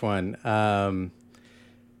tough one.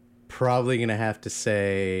 Probably going to have to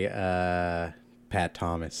say Pat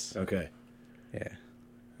Thomas. Okay. Yeah.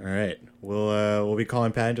 All right. We'll be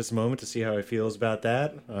calling Pat in just a moment to see how he feels about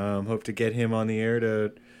that. Hope to get him on the air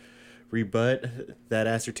to rebut that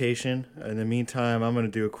assertion. In the meantime, I'm going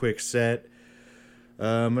to do a quick set.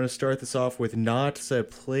 I'm going to start this off with Knot. So I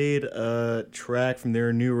played a track from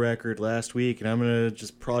their new record last week, and I'm going to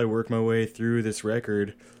just probably work my way through this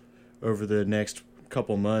record over the next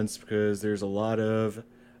couple months because there's a lot of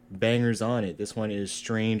bangers on it. This one is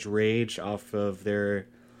Strange Rage off of their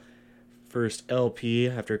first LP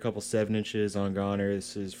after a couple 7-inches on Goner.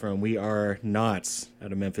 This is from We Are Knots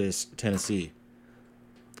out of Memphis, Tennessee.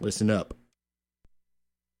 Listen up.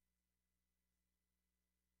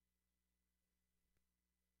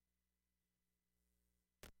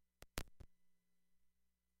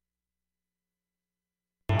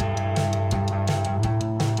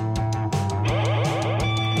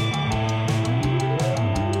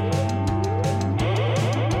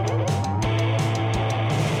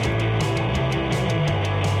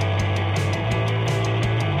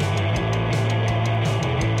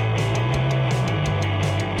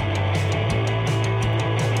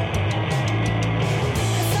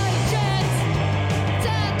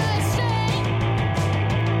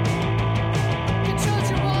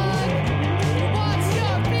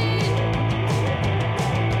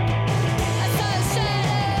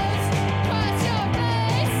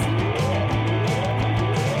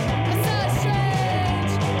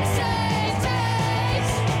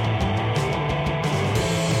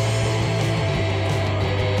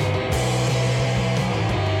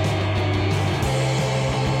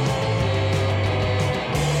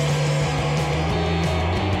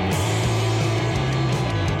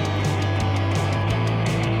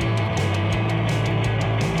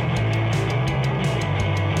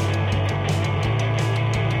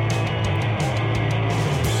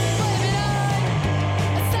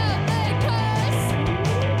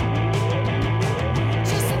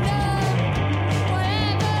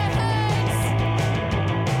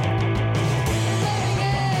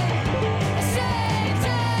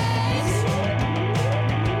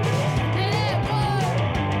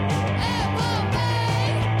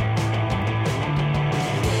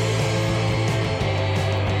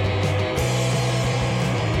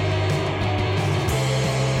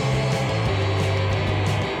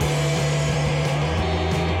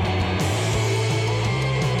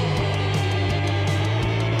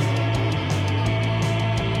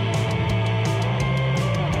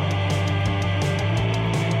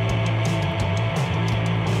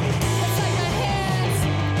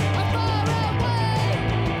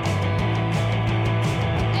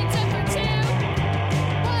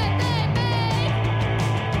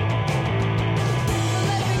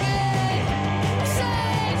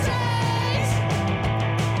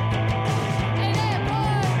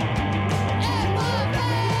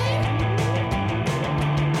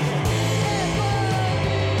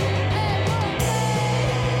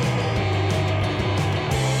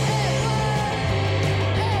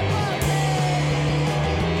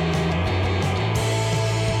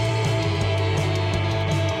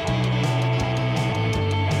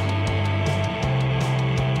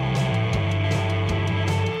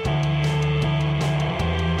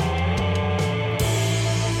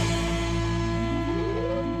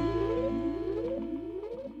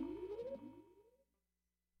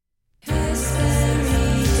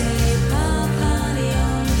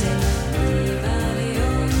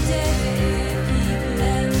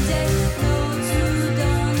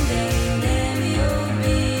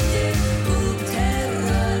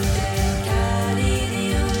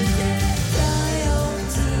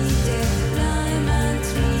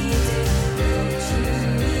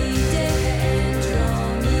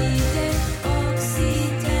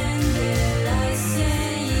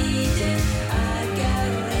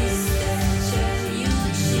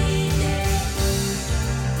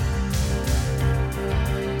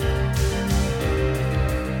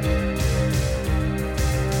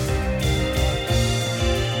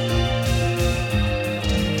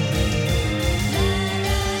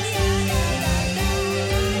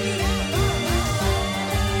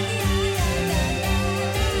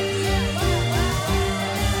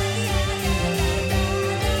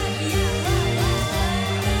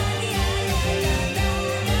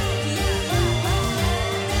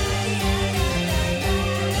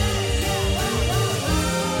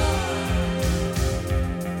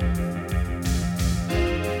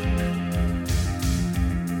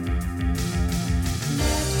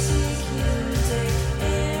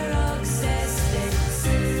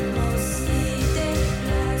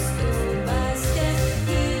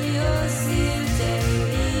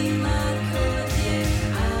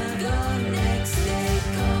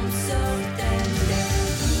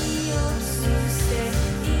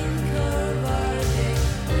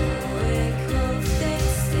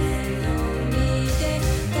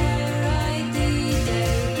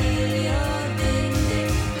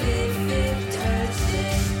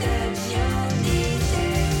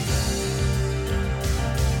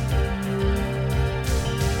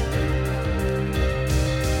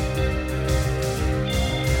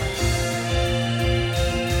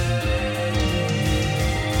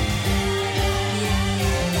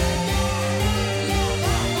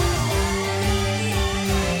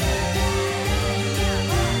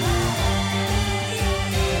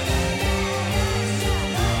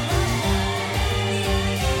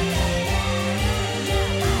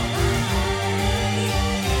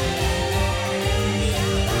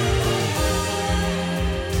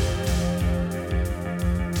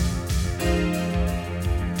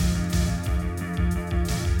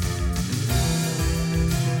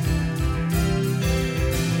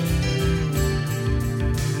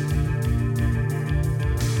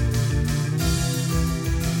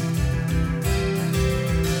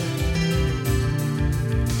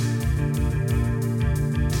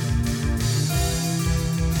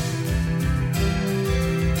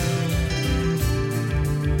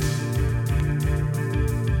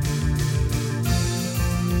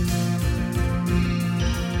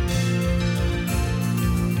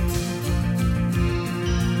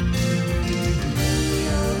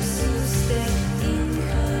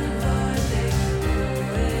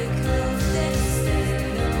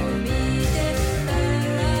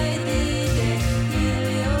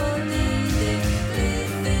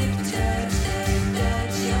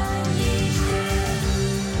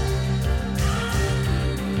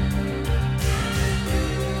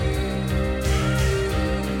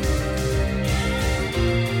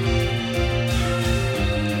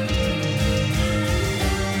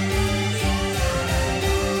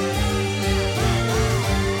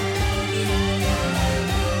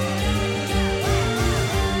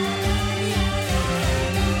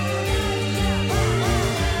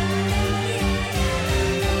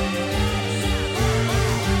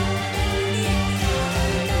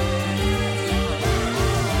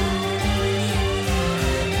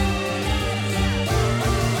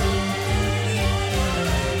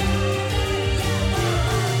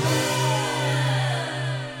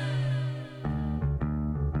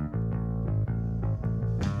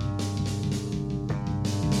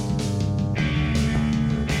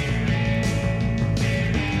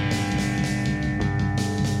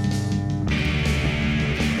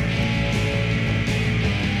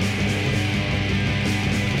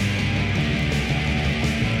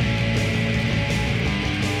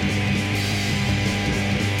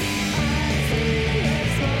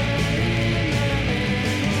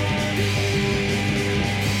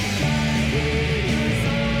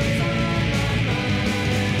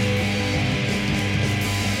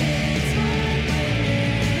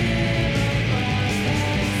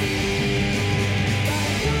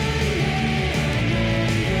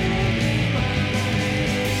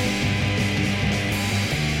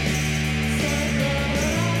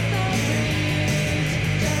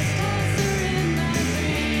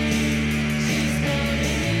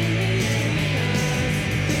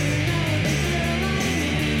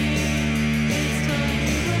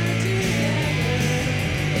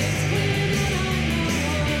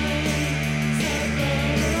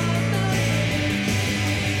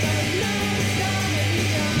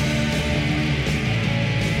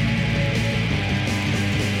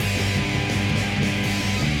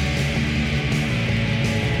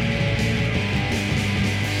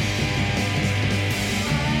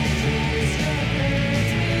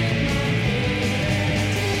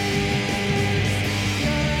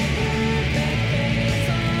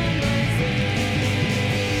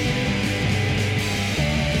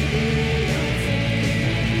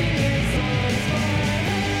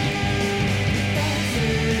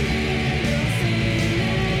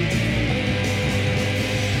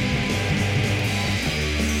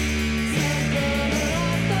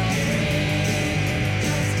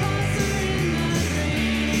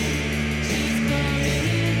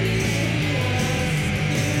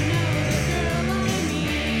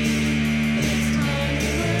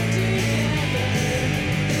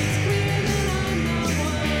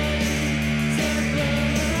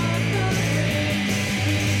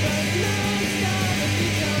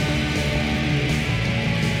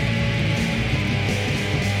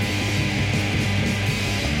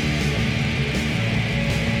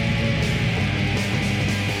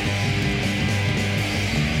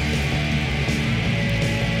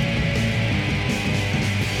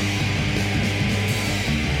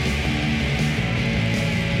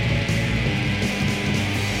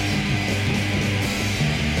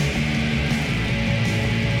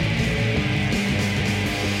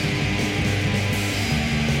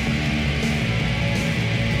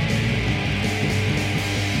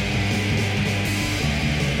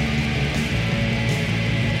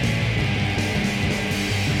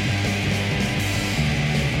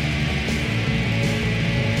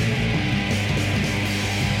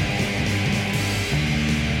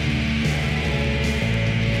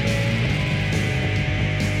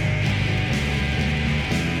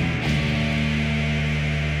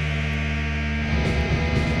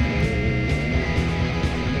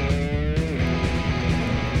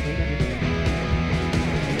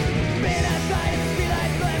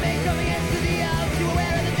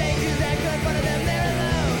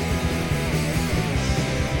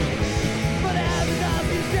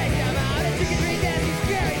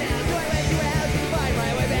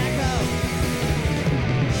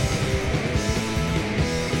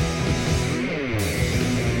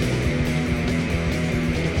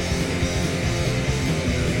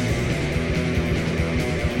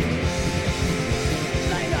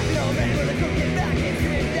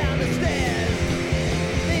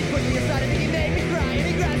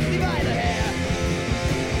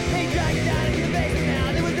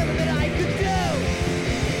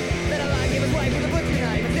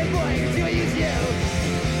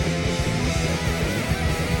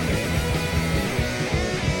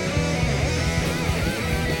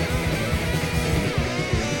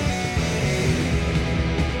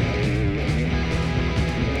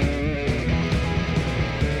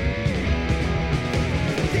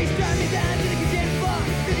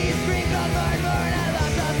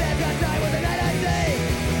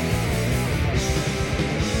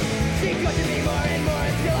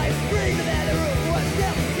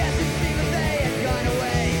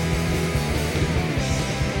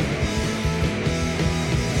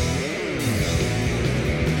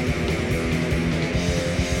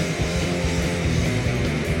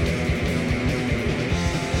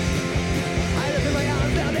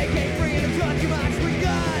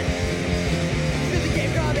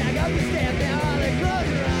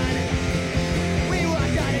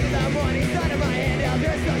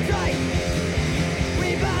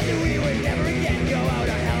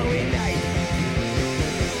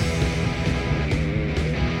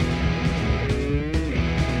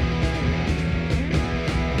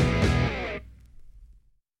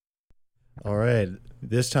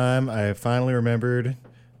 this time I finally remembered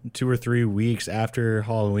 2 or 3 weeks after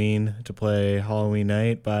Halloween to play Halloween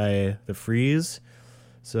Night by The Freeze.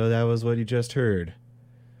 So that was what you just heard.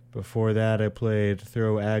 Before that, I played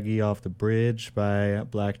Throw Aggie Off the Bridge by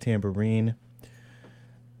Black Tambourine.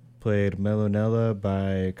 Played Melonella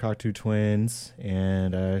by Cocteau Twins.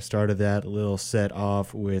 And I started that little set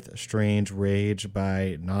off with Strange Rage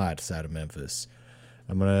by Knots out of Memphis.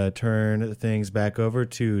 I'm going to turn things back over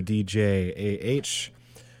to DJ AH.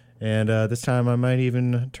 And this time I might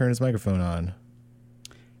even turn his microphone on.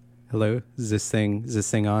 Hello, is this thing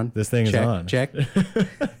on? This thing is on. Check.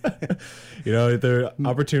 You know, the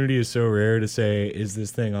opportunity is so rare to say, is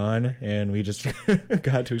this thing on? And we just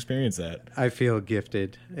got to experience that. I feel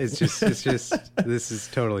gifted. It's just this is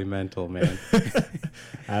totally mental, man.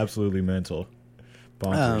 Absolutely mental.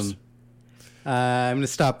 Bonkers. I'm going to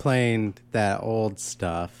stop playing that old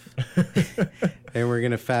stuff. And we're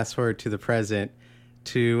going to fast forward to the present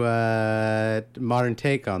to modern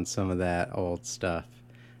take on some of that old stuff.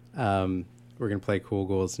 We're going to play Cool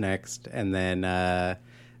Ghouls next, and then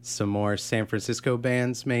some more San Francisco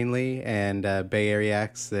bands mainly, and Bay Area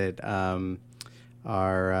acts that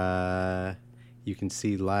are you can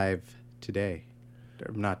see live today.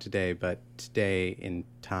 Or not today, but today in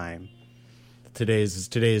time. Today's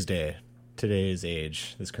day. Today's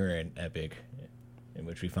age. This current epic in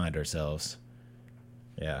which we find ourselves.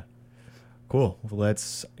 Yeah. Cool. Well,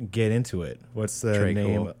 let's get into it. What's the Trey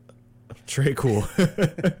name? Cool. Trey Cool.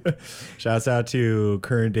 Shouts out to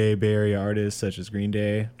current day Bay Area artists such as Green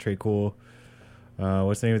Day. Trey Cool.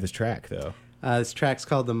 What's the name of this track, though? This track's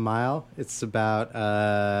called The Mile. It's about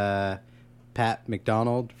Pat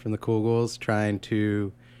McDonald from the Cool Ghouls trying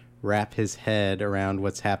to wrap his head around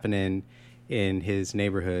what's happening in his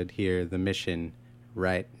neighborhood here, the Mission,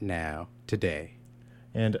 right now, today.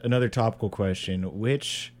 And another topical question.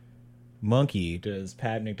 Which monkey does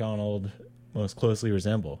Pat McDonald most closely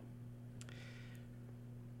resemble?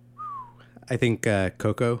 I think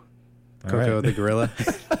Coco. All Coco right. the gorilla.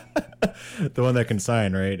 The one that can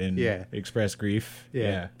sign, right? And Yeah. express grief.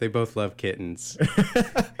 Yeah. They both love kittens.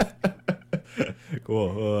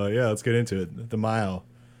 Cool. Yeah, let's get into it. The Mile.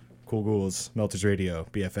 Cool Ghouls. Melters Radio.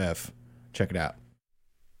 BFF. Check it out.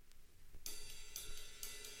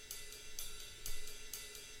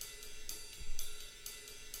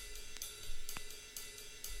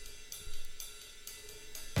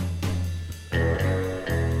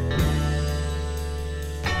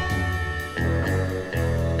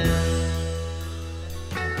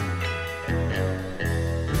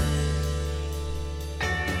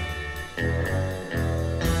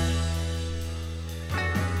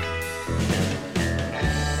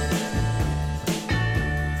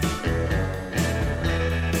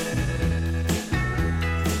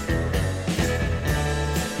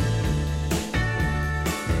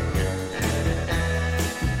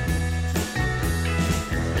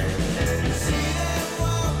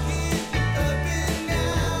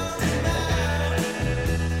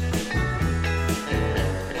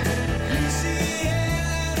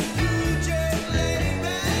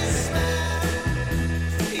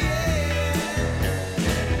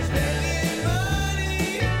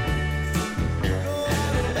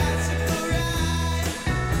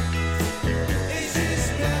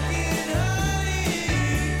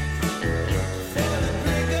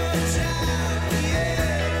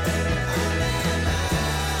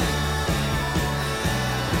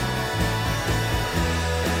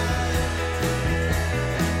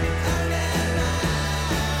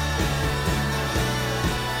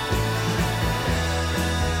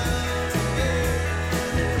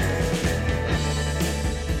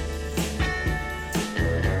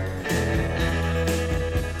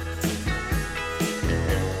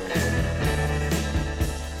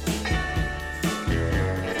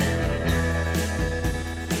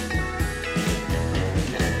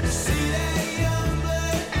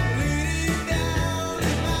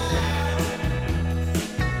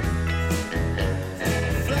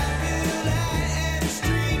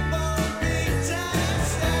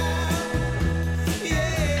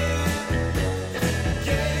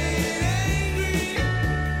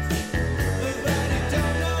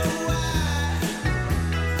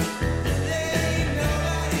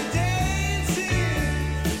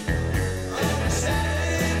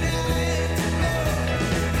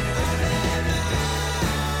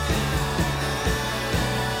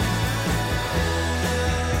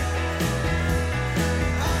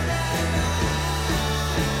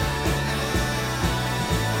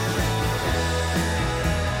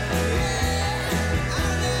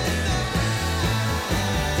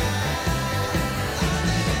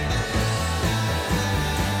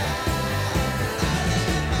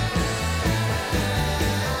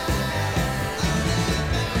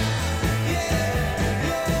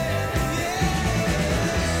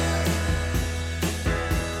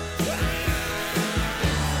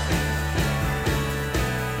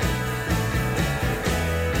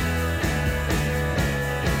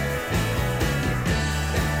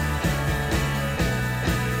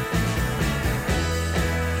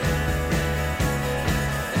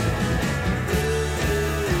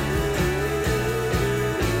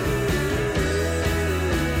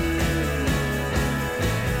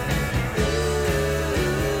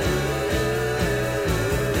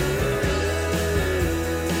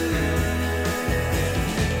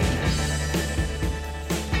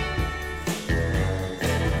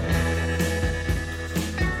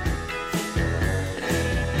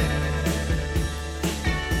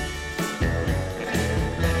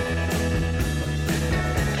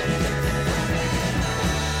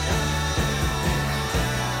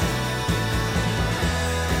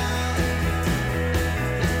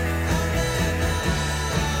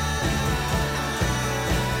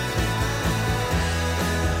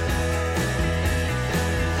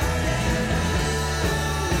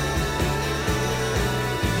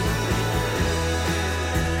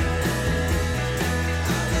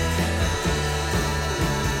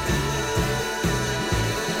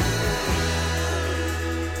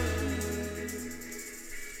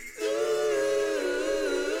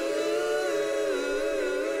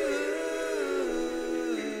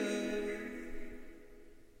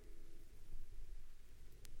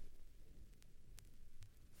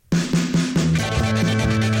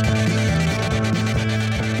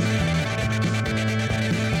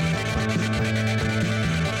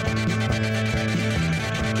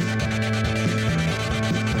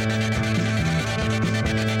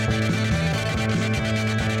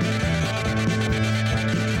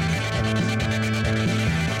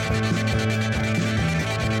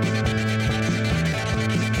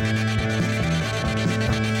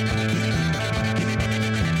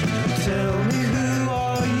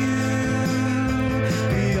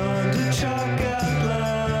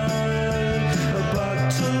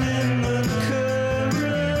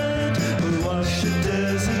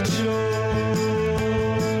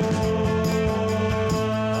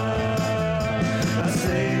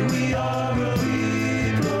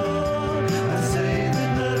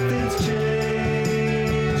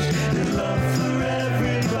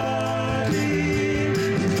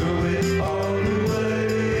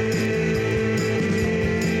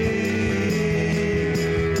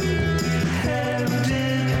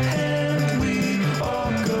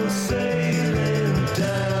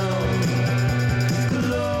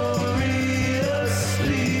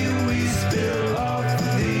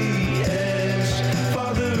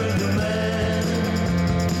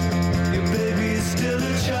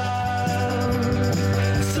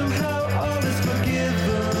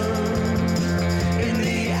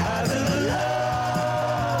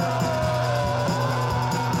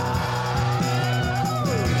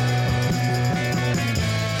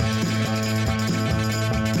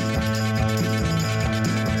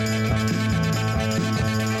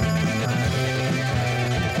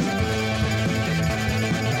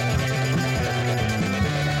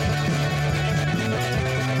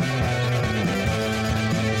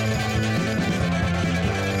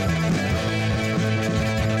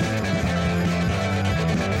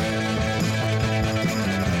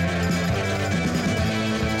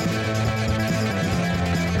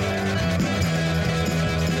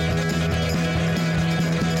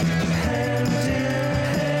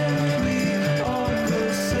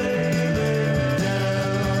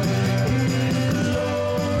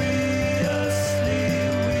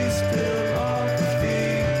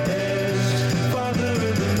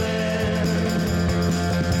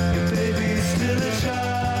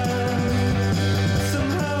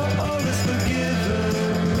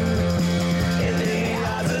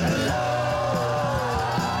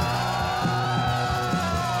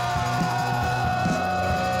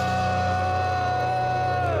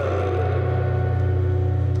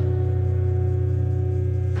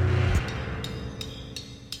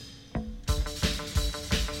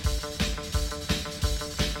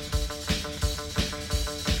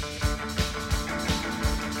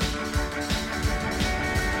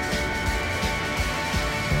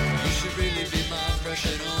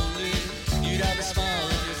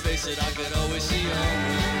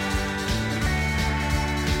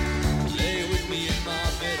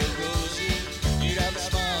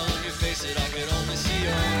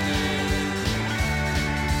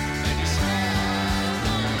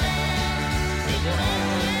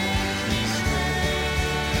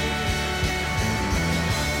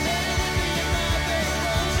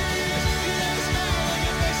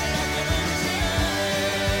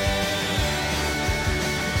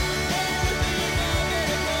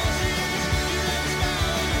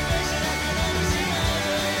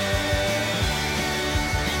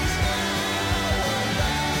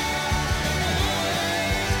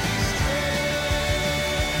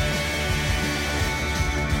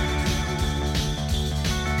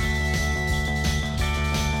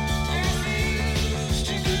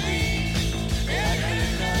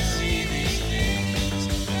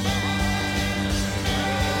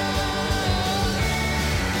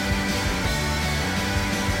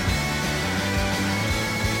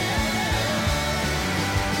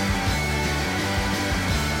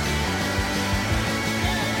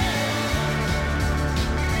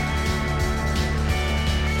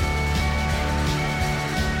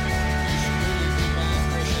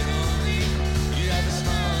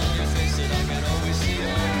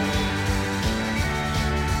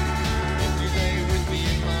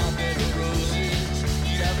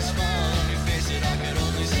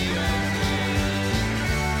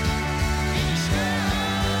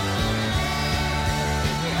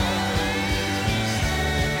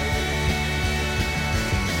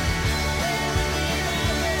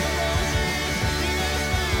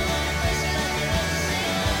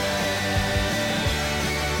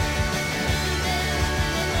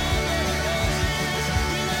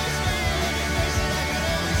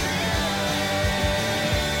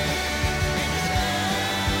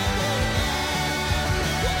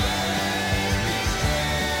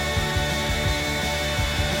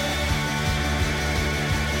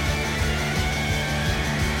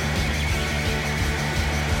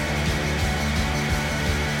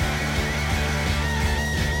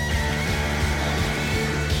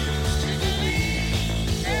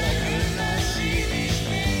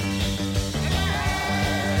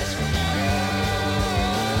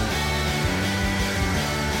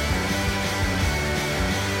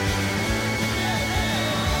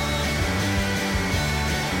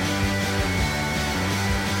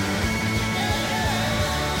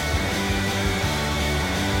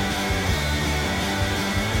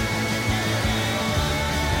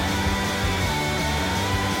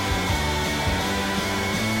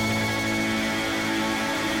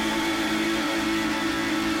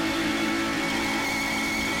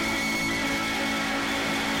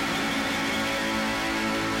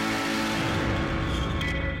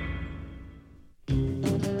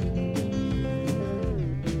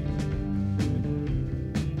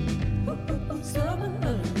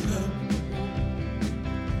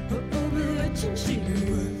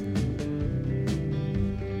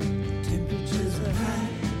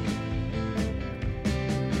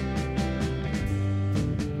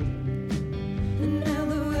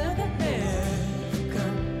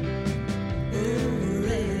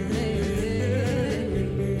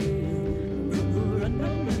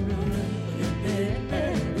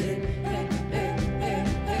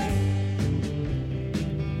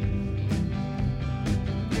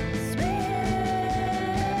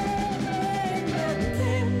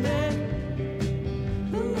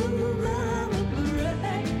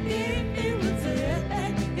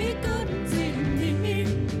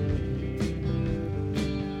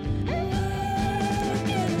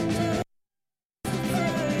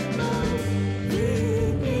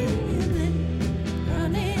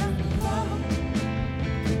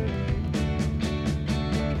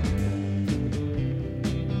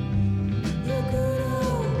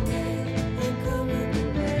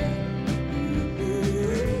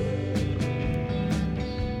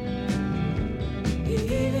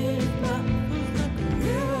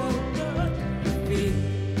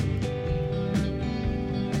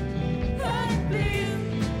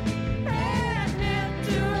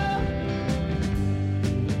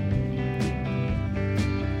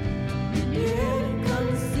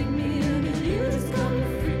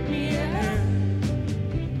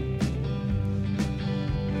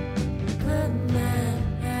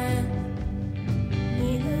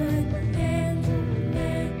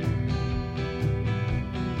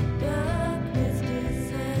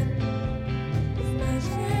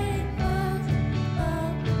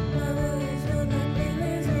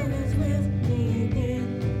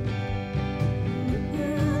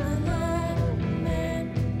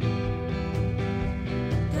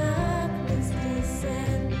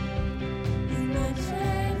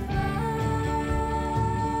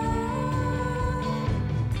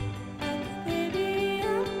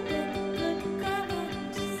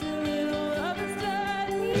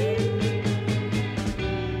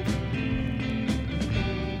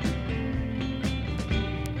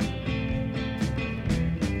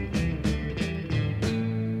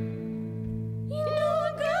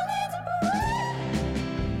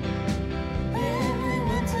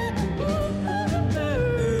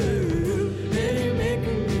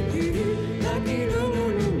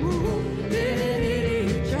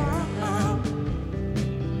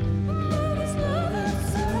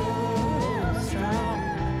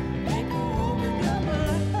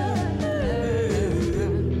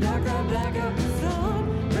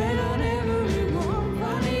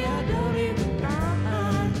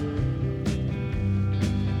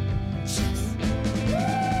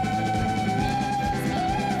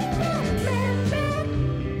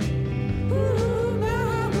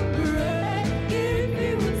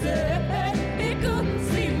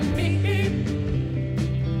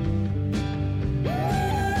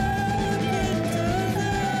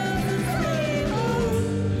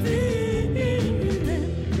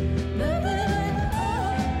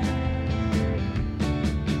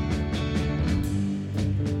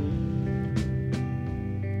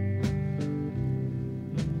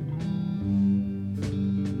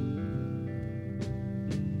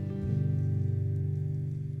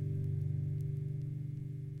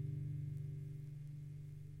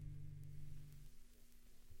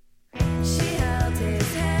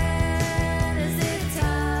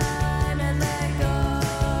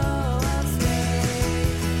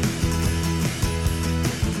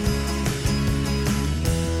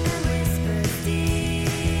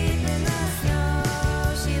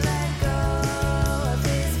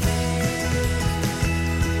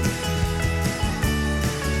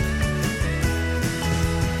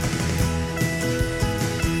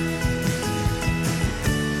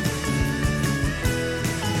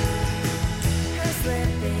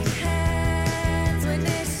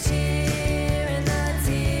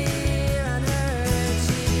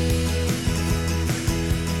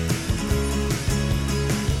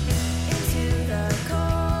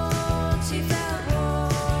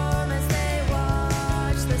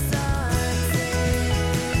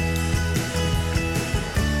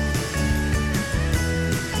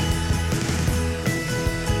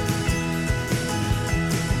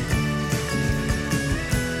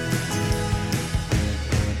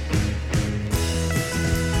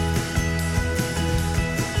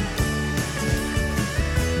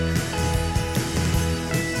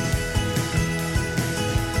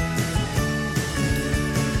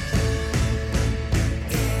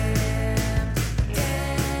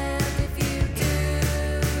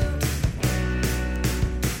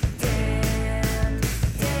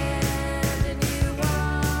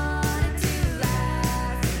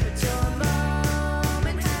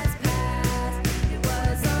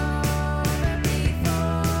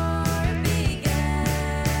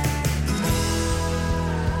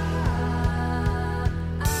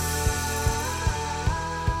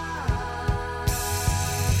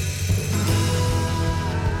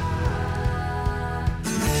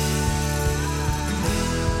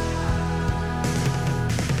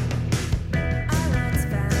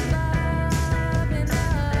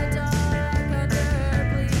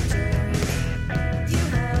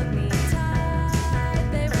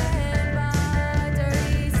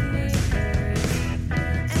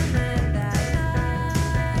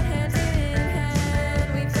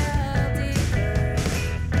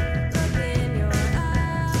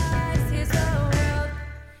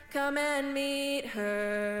 come and meet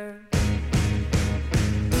her.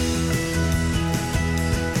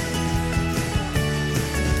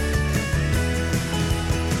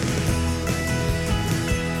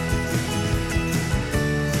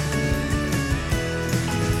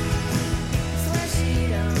 Swear she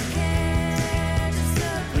don't care, just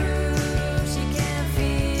to prove she can't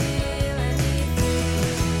feel anything.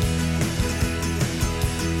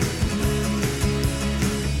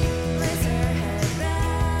 Lays her head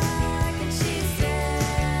back and she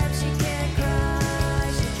said she can't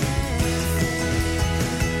cry, she can't sing.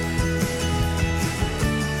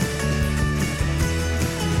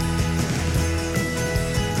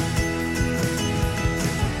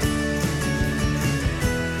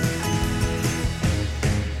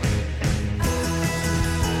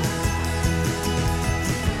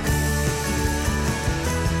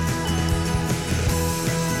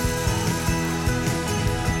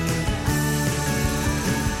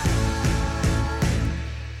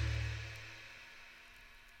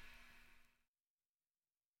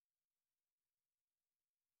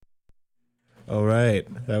 All right,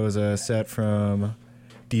 that was a set from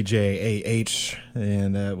DJ AH,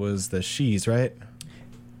 and that was the She's, right?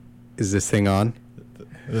 Is this thing on?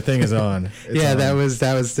 The thing is on. It's Yeah, on. that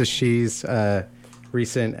was the She's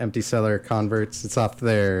recent Empty Cellar converts. It's off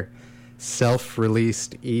their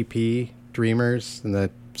self-released EP, Dreamers, and the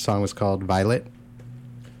song was called Violet.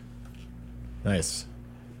 Nice.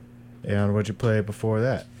 And what'd you play before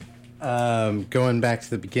that? Going back to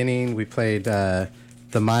the beginning, we played The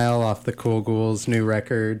Mile off the Cool Ghouls' new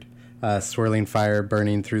record, Swirling Fire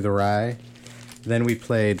Burning Through the Rye. Then we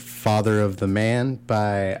played Father of the Man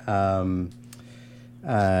by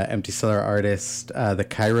Empty Cellar artist the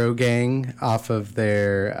Cairo Gang off of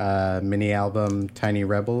their mini album Tiny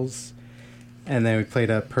Rebels. And then we played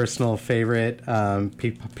a personal favorite,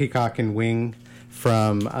 Peacock and Wing,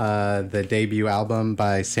 from the debut album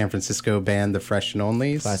by San Francisco band The Fresh and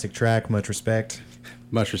Onlys. Classic track, much respect.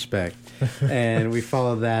 Much respect. And we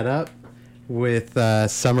followed that up with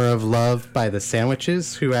Summer of Love by The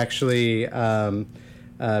Sandwiches, who actually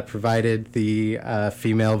provided the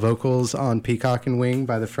female vocals on Peacock and Wing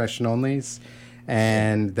by The Fresh and Onlys.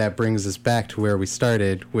 And that brings us back to where we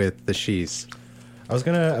started with the She's. I was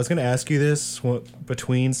gonna ask you this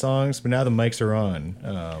between songs, but now the mics are on.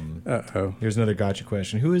 Uh-oh. Here's another gotcha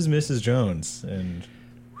question: who is Mrs. Jones? And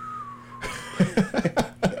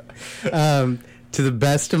to the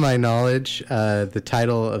best of my knowledge, the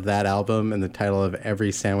title of that album and the title of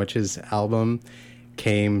every Sandwiches album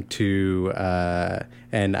came to,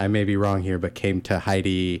 and I may be wrong here, but came to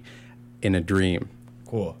Heidi in a dream.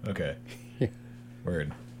 cool. Okay.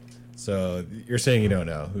 Word. So you're saying you don't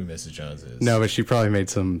know who Mrs. Jones is? No, but she probably made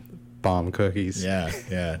some bomb cookies.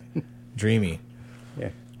 Yeah. Dreamy. Yeah.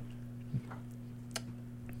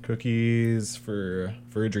 Cookies for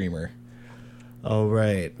a dreamer. All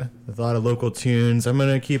right. A lot of local tunes. I'm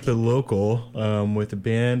going to keep it local with a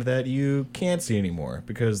band that you can't see anymore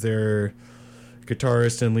because their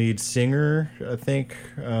guitarist and lead singer, I think,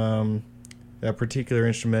 that particular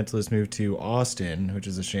instrumentalist moved to Austin, which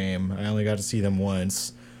is a shame. I only got to see them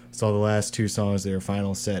once. Saw the last two songs of their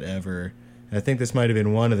final set ever. And I think this might have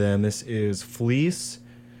been one of them. This is Fleece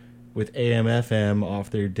with AM/FM off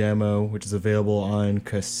their demo, which is available on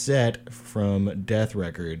cassette from Death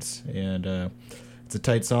Records. And it's a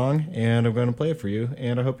tight song, and I'm going to play it for you,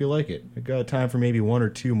 and I hope you like it. I've got time for maybe one or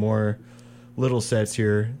two more little sets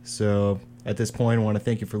here. So at this point, I want to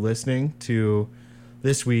thank you for listening to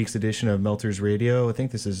this week's edition of Melters Radio. I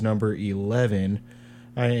think this is number 11.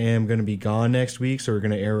 I am going to be gone next week, so we're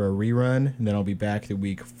going to air a rerun, and then I'll be back the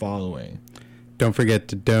week following. Don't forget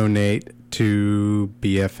to donate to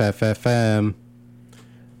BFFFM.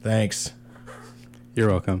 Thanks. You're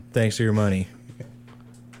welcome. Thanks for your money.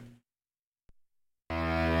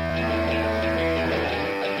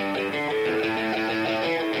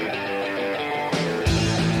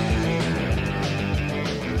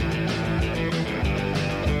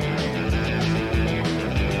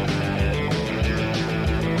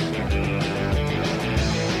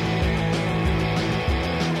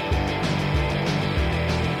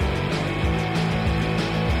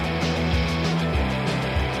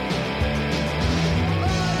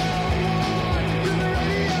 I don't want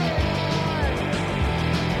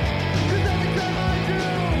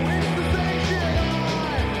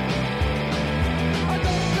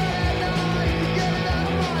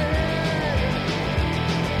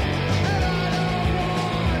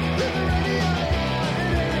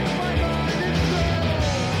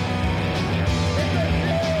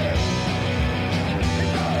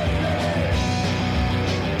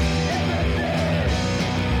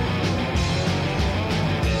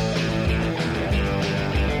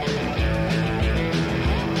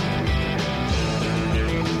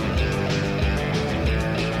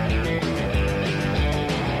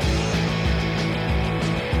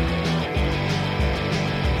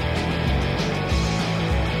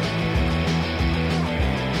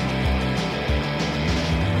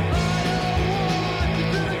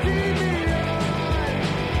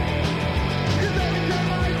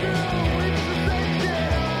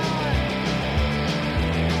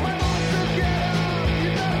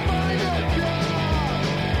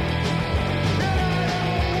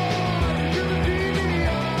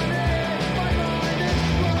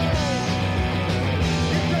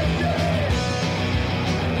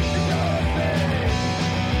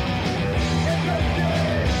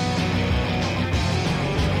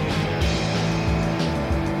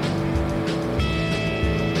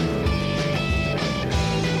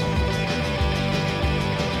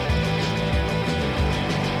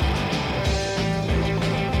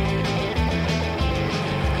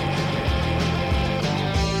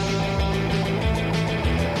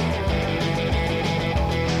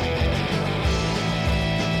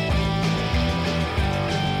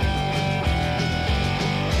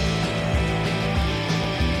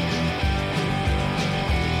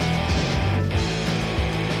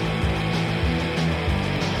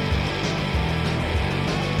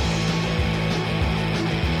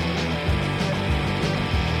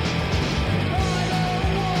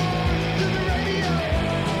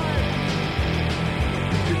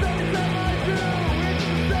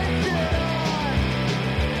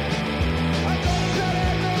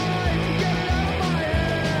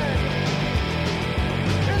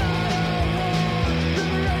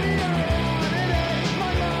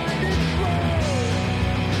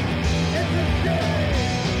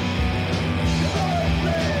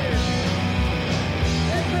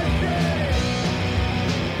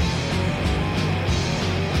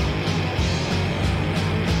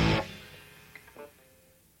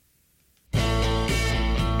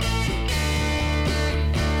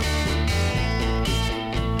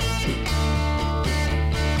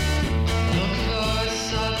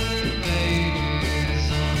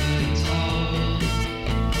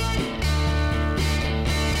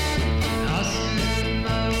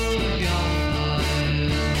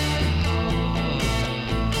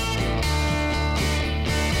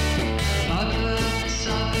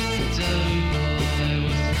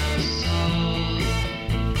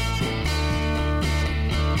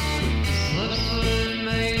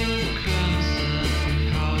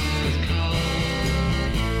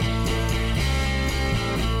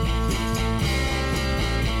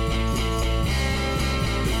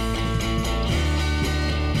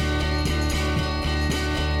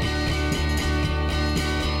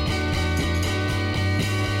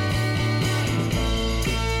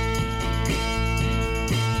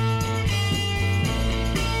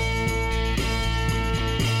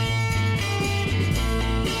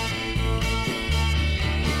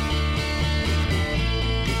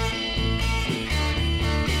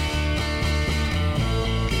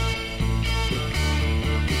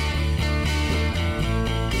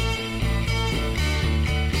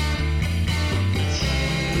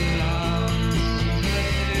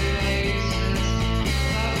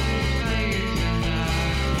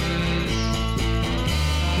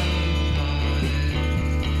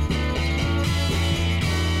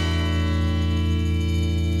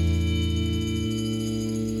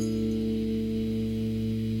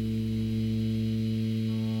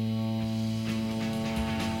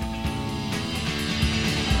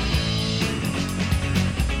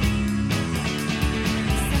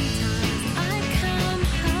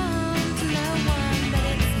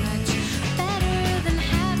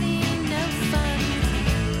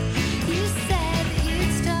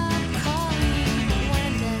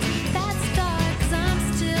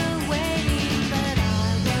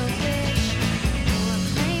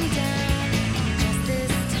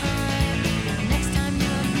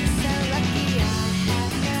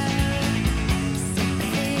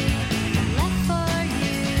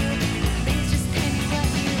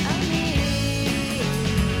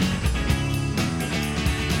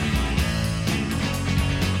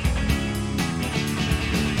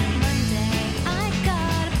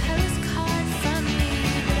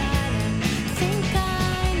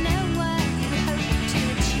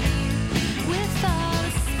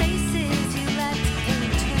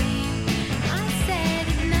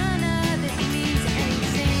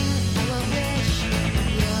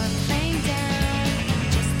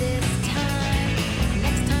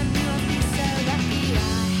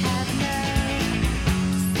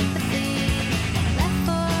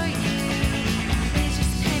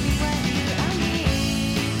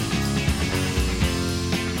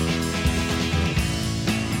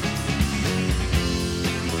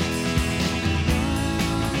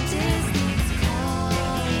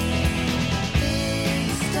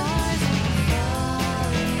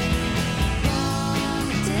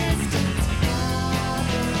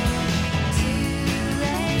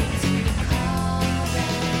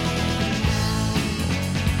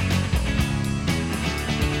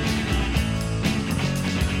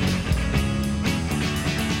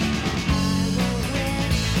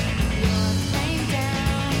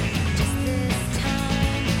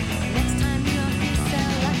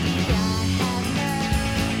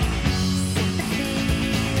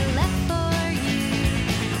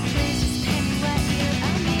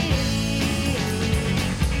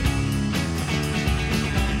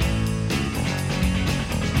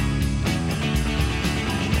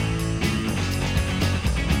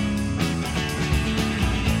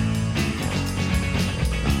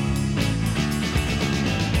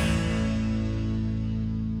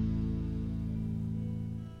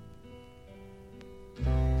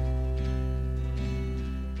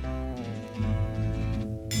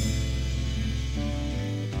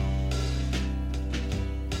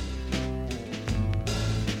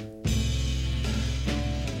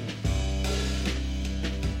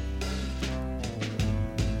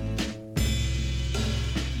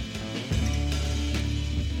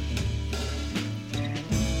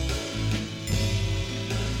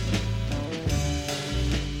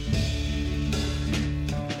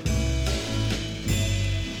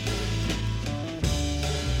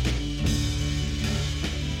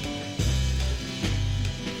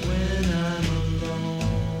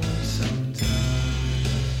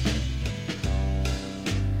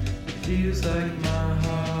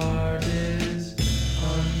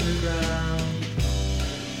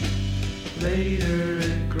Later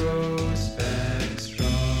it grows back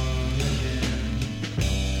strong again.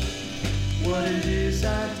 What it is,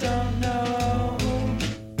 I don't know.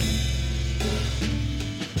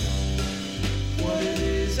 What it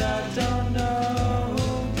is, I don't know.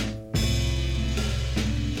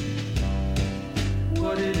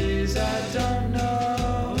 What it is, I don't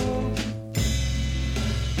know.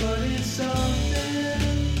 But it's something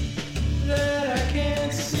that I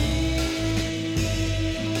can't see.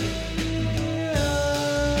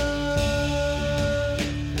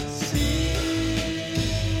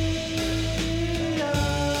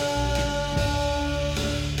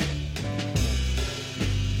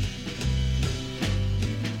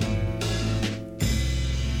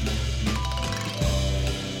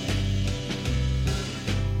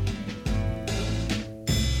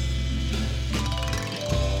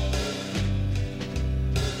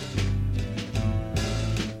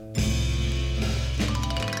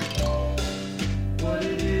 What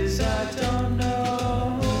it is, I don't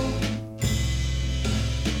know.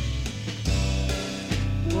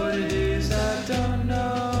 What it is, I don't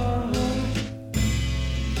know.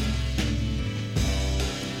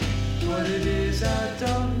 What it is, I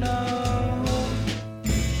don't know.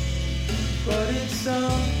 But it's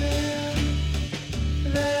something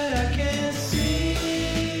that I can't see.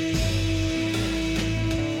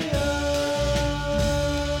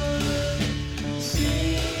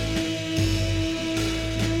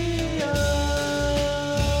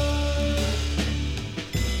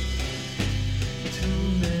 Too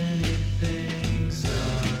many things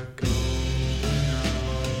are going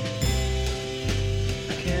on.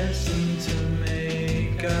 I can't seem to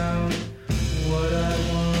make out what I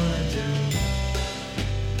wanna do.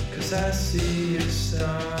 'Cause I see a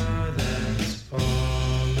star that's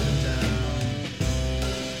falling down.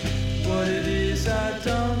 What it is, I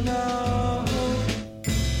don't know.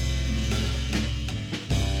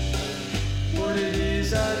 What it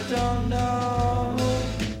is, I don't know.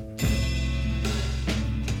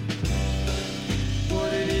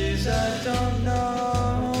 What it is, I don't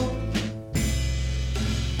know.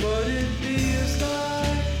 But it feels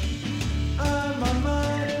like I'm on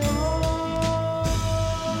my own.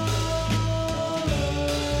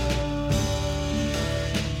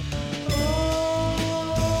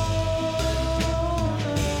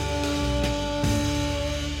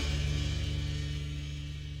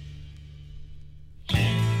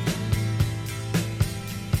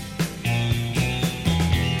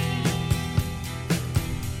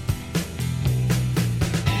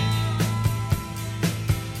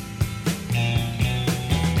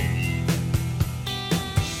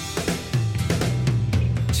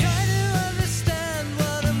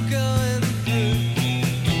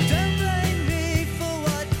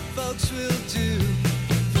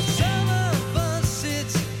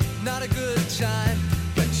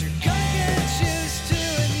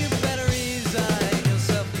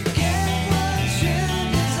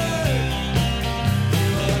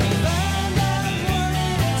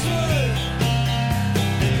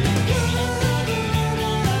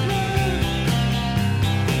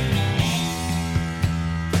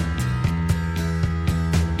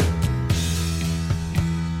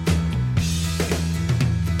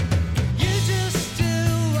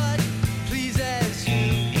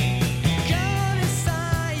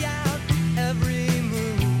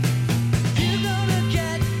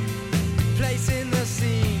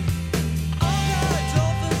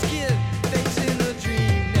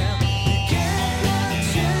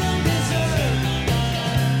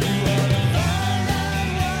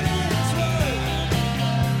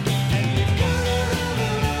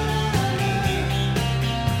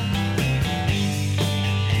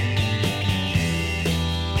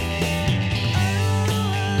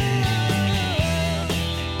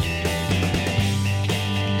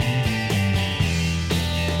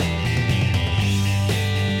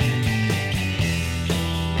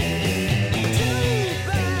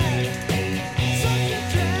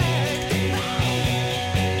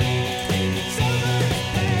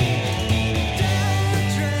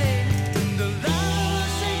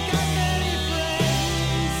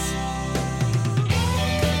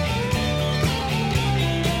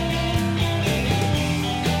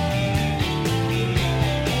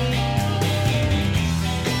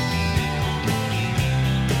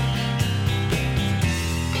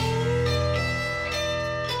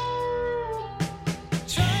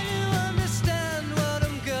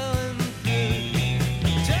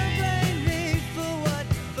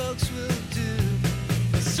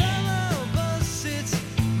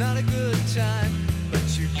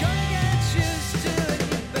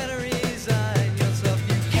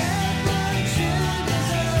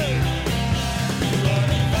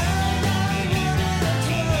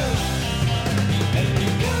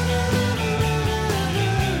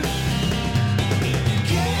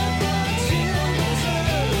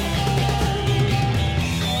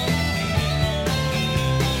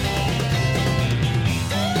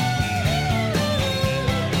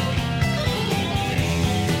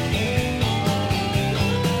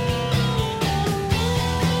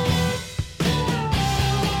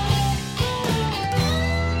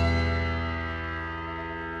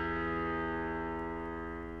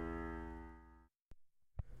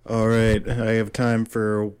 All right, I have time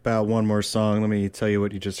for about one more song. Let me tell you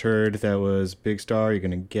what you just heard. That was Big Star, You're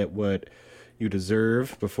Gonna Get What You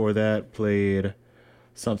Deserve. Before that, played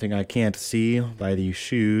Something I Can't See by The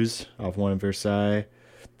Shoes off One in Versailles.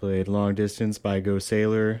 Played Long Distance by Go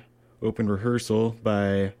Cellar. Open Rehearsal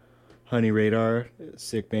by Honey Radar,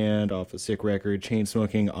 sick band off a sick record. Chain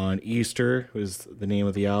Smoking on Easter was the name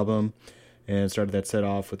of the album. And started that set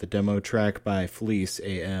off with a demo track by Fleece,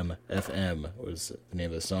 AM, FM was the name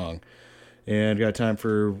of the song. And got time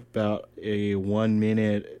for about a 1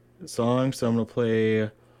 minute song, so I'm going to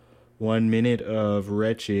play 1 minute of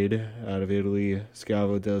Wretched out of Italy.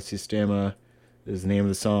 Scavo del Sistema is the name of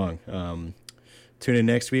the song. Tune in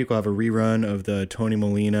next week. We'll have a rerun of the Tony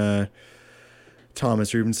Molina,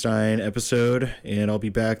 Thomas Rubenstein episode, and I'll be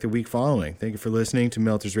back the week following. Thank you for listening to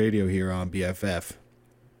Melters Radio here on BFF.